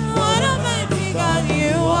 What a mighty God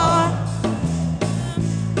you are.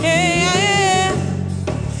 Yeah, yeah.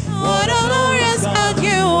 What a glorious God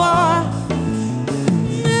you are.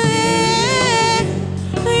 Yeah.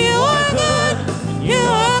 You are good, you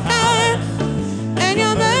are kind, and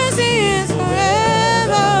your mercy is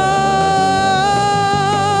forever.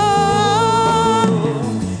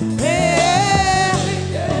 Yeah.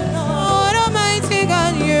 What a mighty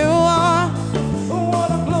God you are.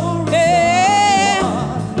 Yeah.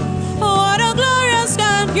 What a glorious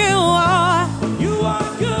God you are. You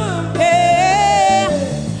are good. Yeah.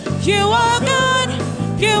 You are good,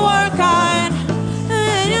 you are kind,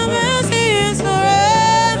 and your mercy is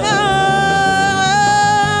forever.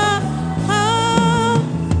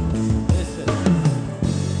 Listen.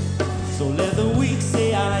 So let the weak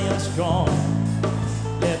say I am strong.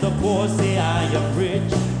 Let the poor say I am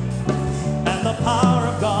rich. And the power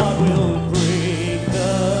of God will break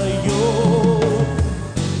the yoke.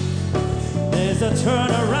 There's a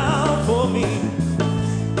turnaround for me.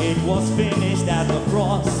 It was finished at the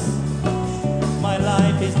cross. My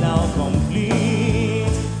life is now complete.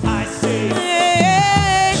 I say,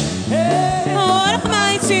 Yeah. hey, What a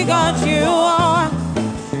mighty God you are.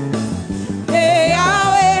 Hey,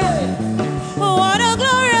 Yahweh. What a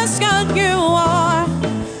glorious God you are.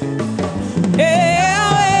 Hey,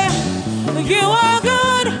 Yahweh. You are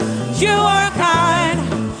good, you are kind,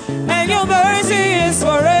 and your mercy is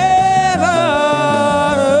forever.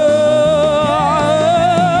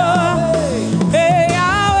 Hey,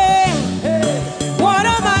 Yahweh.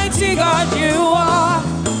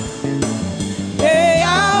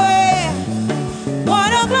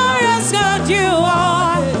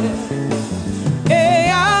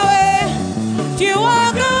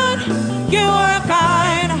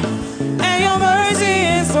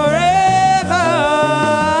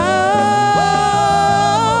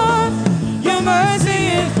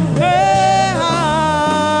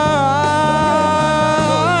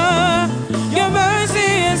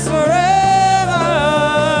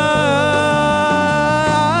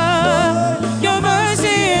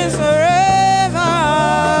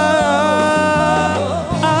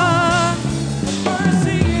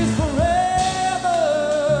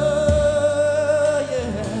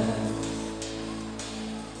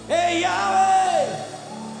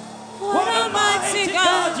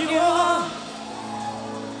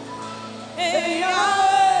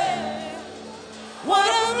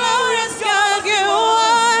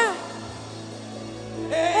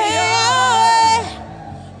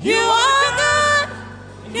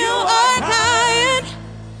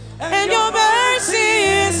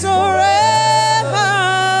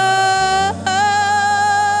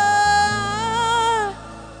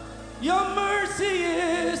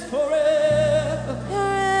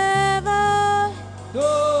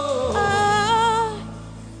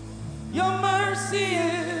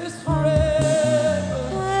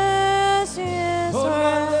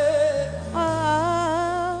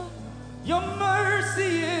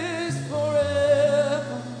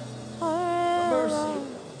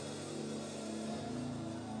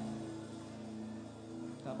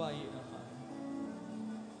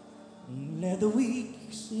 Let the weak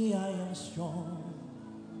say I am strong.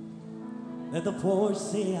 Let the poor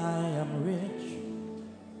say I am rich.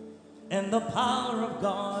 And the power of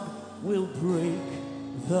God will break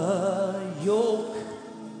the yoke.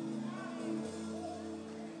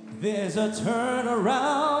 There's a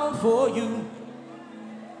turnaround for you.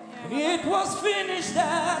 It was finished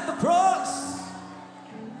at the cross.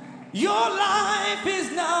 Your life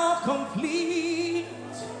is now complete.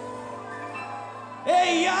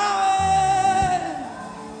 Hey, Yahweh,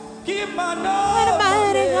 keep my What a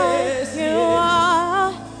mighty God you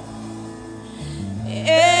are.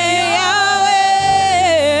 Hey,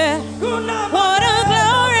 Yahweh, what a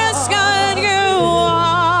glorious God you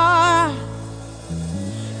are.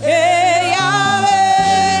 Hey,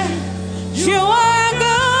 Yahweh, you are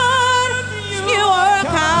good, you are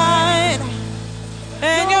kind,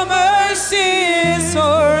 and your mercy is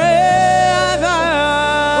forever.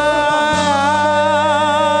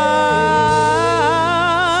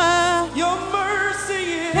 Your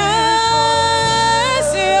mercy is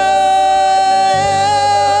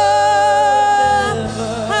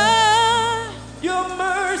forever. Your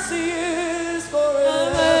mercy is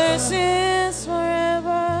forever. Mercy is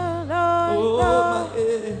forever, Lord, Oh, my Lord,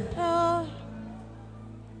 head. Lord.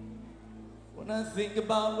 When I think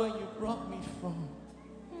about where you brought me from,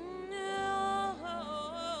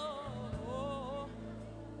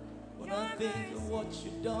 when I think of what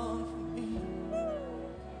you've done for me,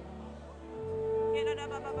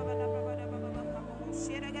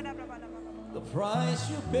 the price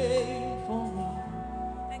you paid for me,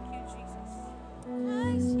 Thank you, Jesus.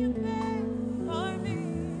 Price you paid for me.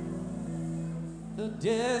 the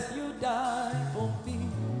death you died for me.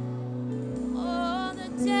 Oh, the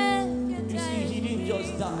death you You see, died he didn't for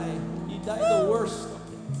just me. die, he died the worst of it.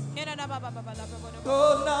 Oh,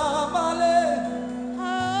 Oh, Namale,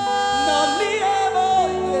 Naliabo,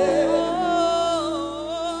 yeah.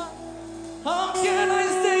 How can I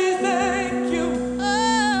say thank you?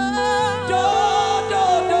 Do, do,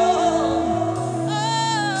 do.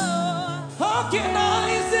 How can I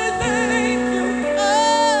say thank you?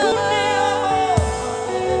 Kuniabo,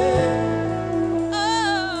 yeah.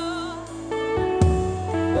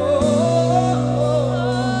 Oh,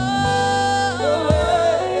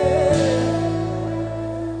 yeah.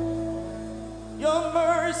 Your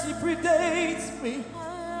mercy predates me.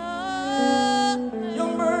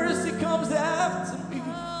 Your mercy comes after me.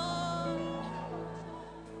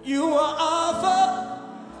 You are Alpha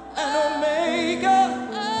and Omega,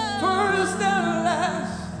 first and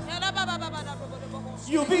last.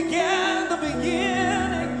 You began the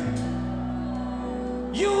beginning.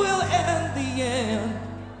 You will end the end.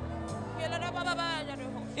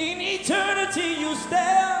 In eternity you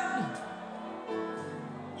stand.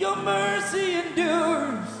 Your mercy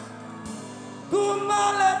endures.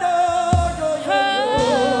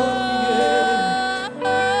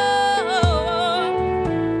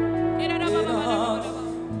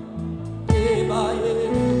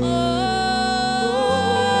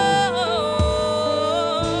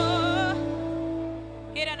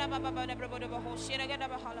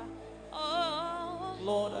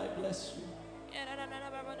 Lord, I bless you.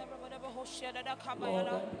 Lord, I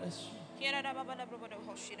bless you.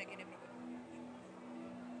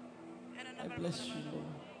 I bless you, Lord.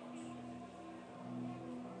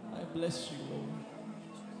 I bless you, Lord.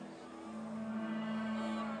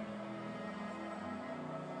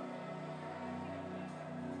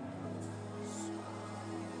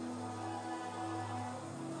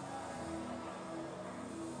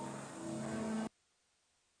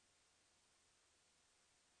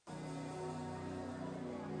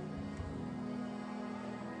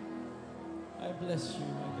 I bless you,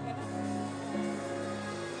 my God.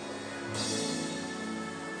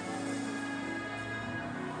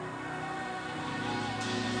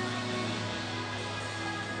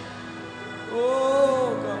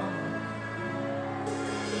 Oh, God.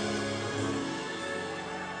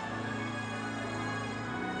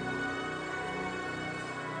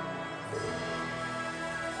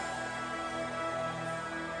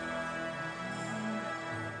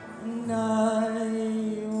 And I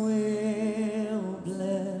will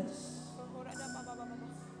bless.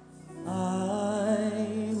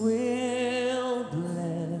 I will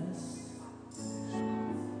bless.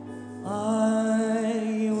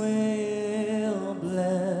 I will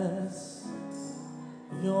bless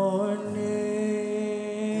your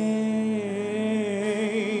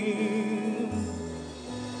name.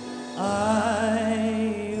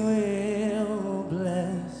 I will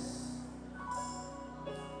bless.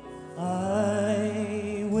 I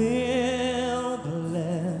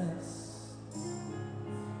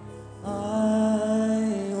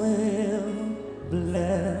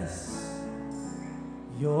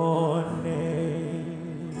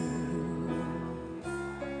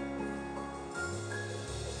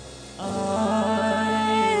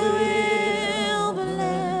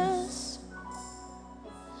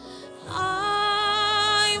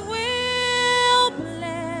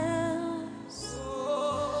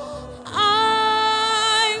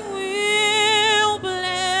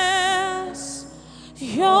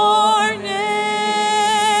your name.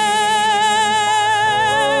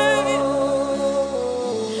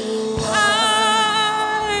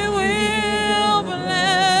 I will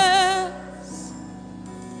bless.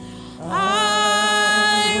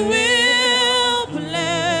 I will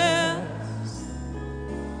bless.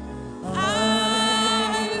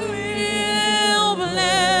 I will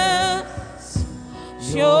bless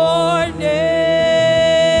your name.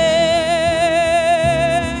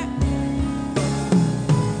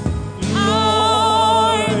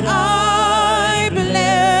 Lord, I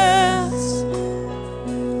bless.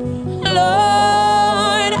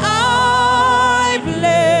 Lord, I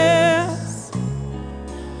bless.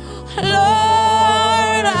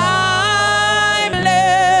 Lord, I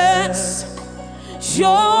bless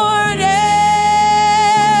your name.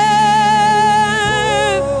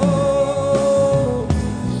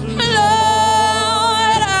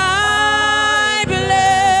 Lord, I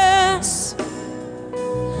bless.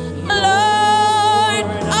 Lord,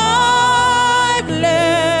 I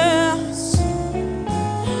bless.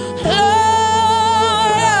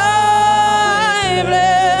 Lord, I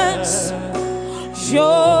bless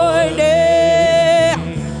your name.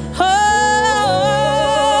 Oh,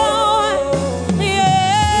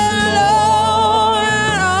 yeah, Lord,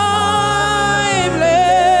 I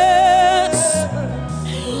bless.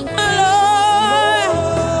 Lord,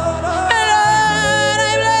 I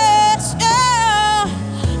bless you.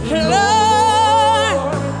 Lord,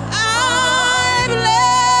 I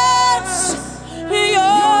bless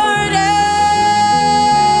your name.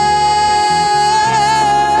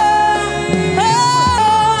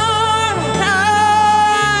 Lord, I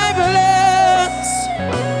bless.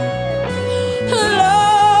 Lord, I bless.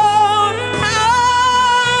 Lord,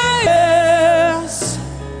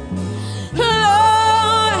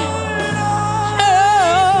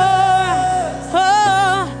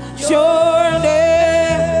 your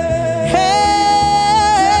name.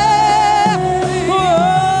 Lord,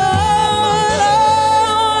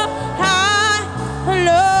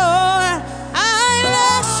 I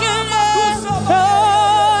bless your name.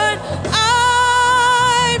 Lord, I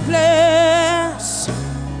bless.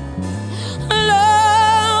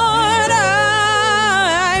 Lord,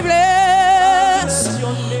 I bless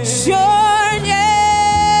your name.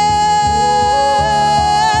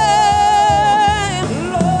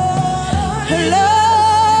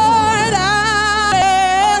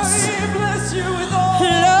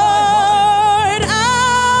 Lord,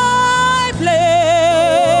 I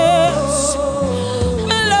bless.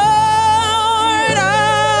 Lord,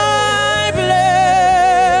 I bless. Lord, I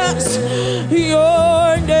bless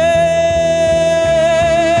your name.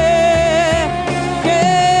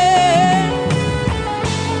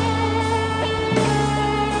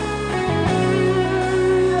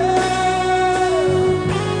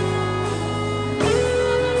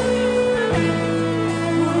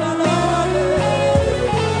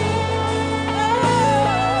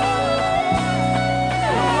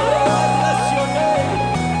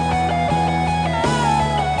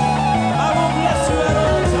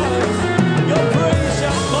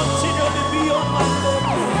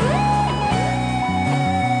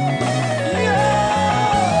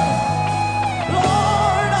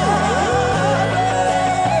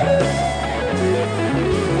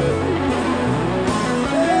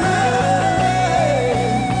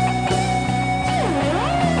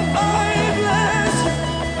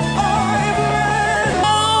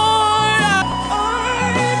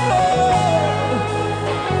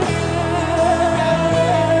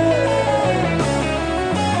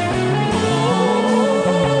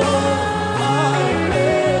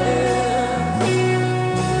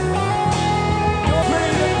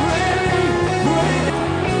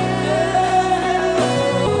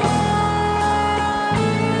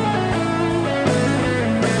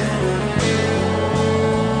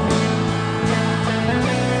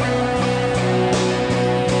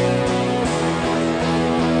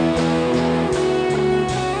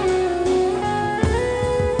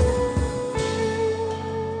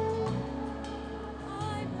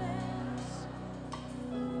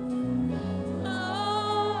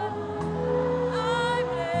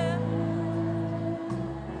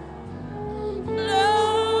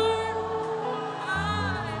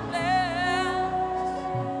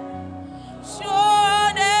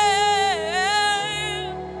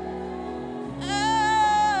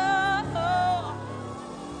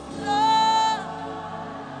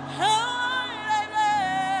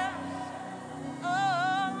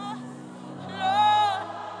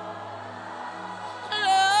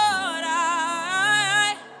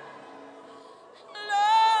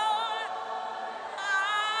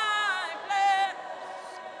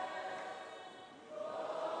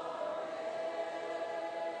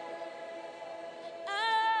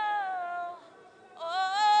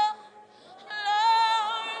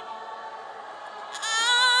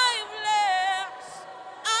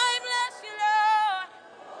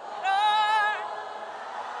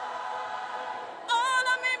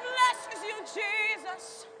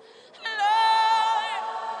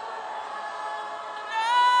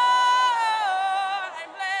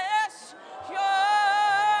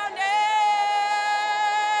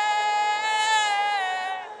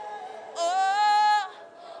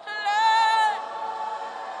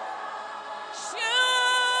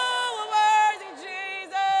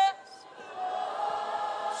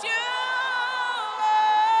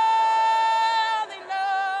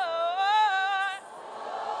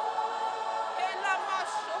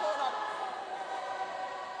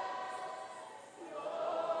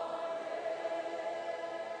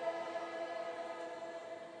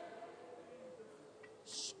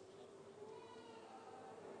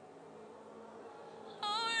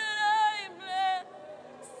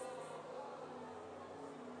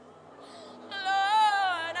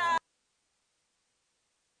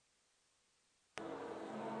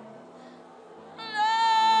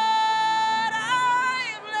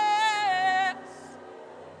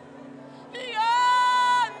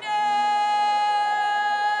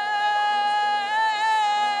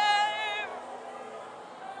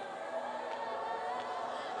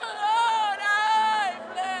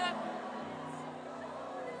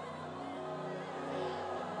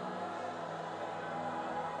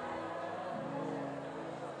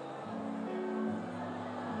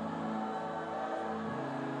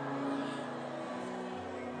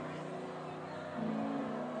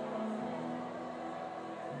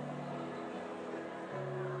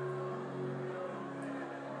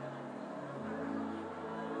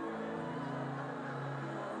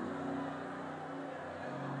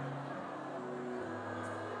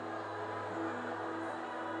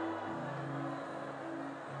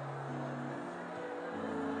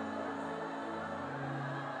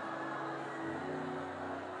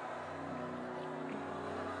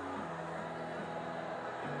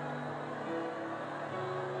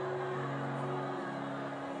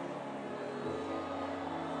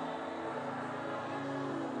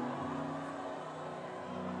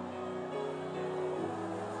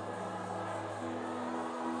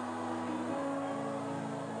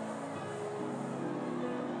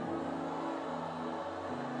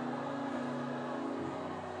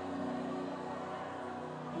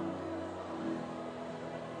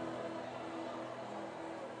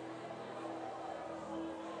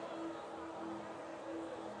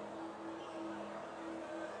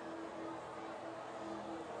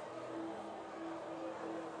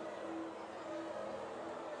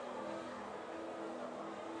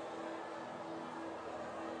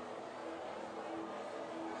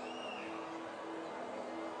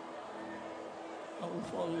 will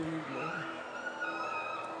follow you, Lord.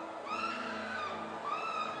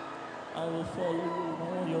 I will follow you in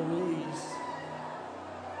all your ways.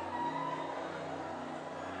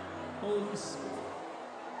 Holy Spirit.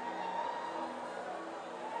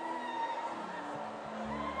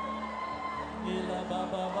 Ila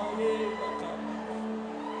baba ba ye baka.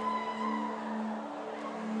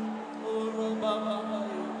 Ora baba ba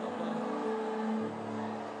ye baba.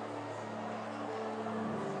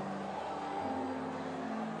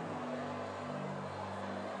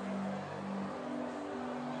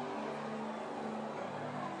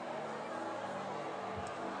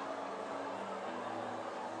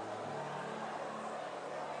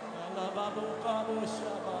 Ala babu kabo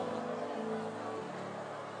shababa.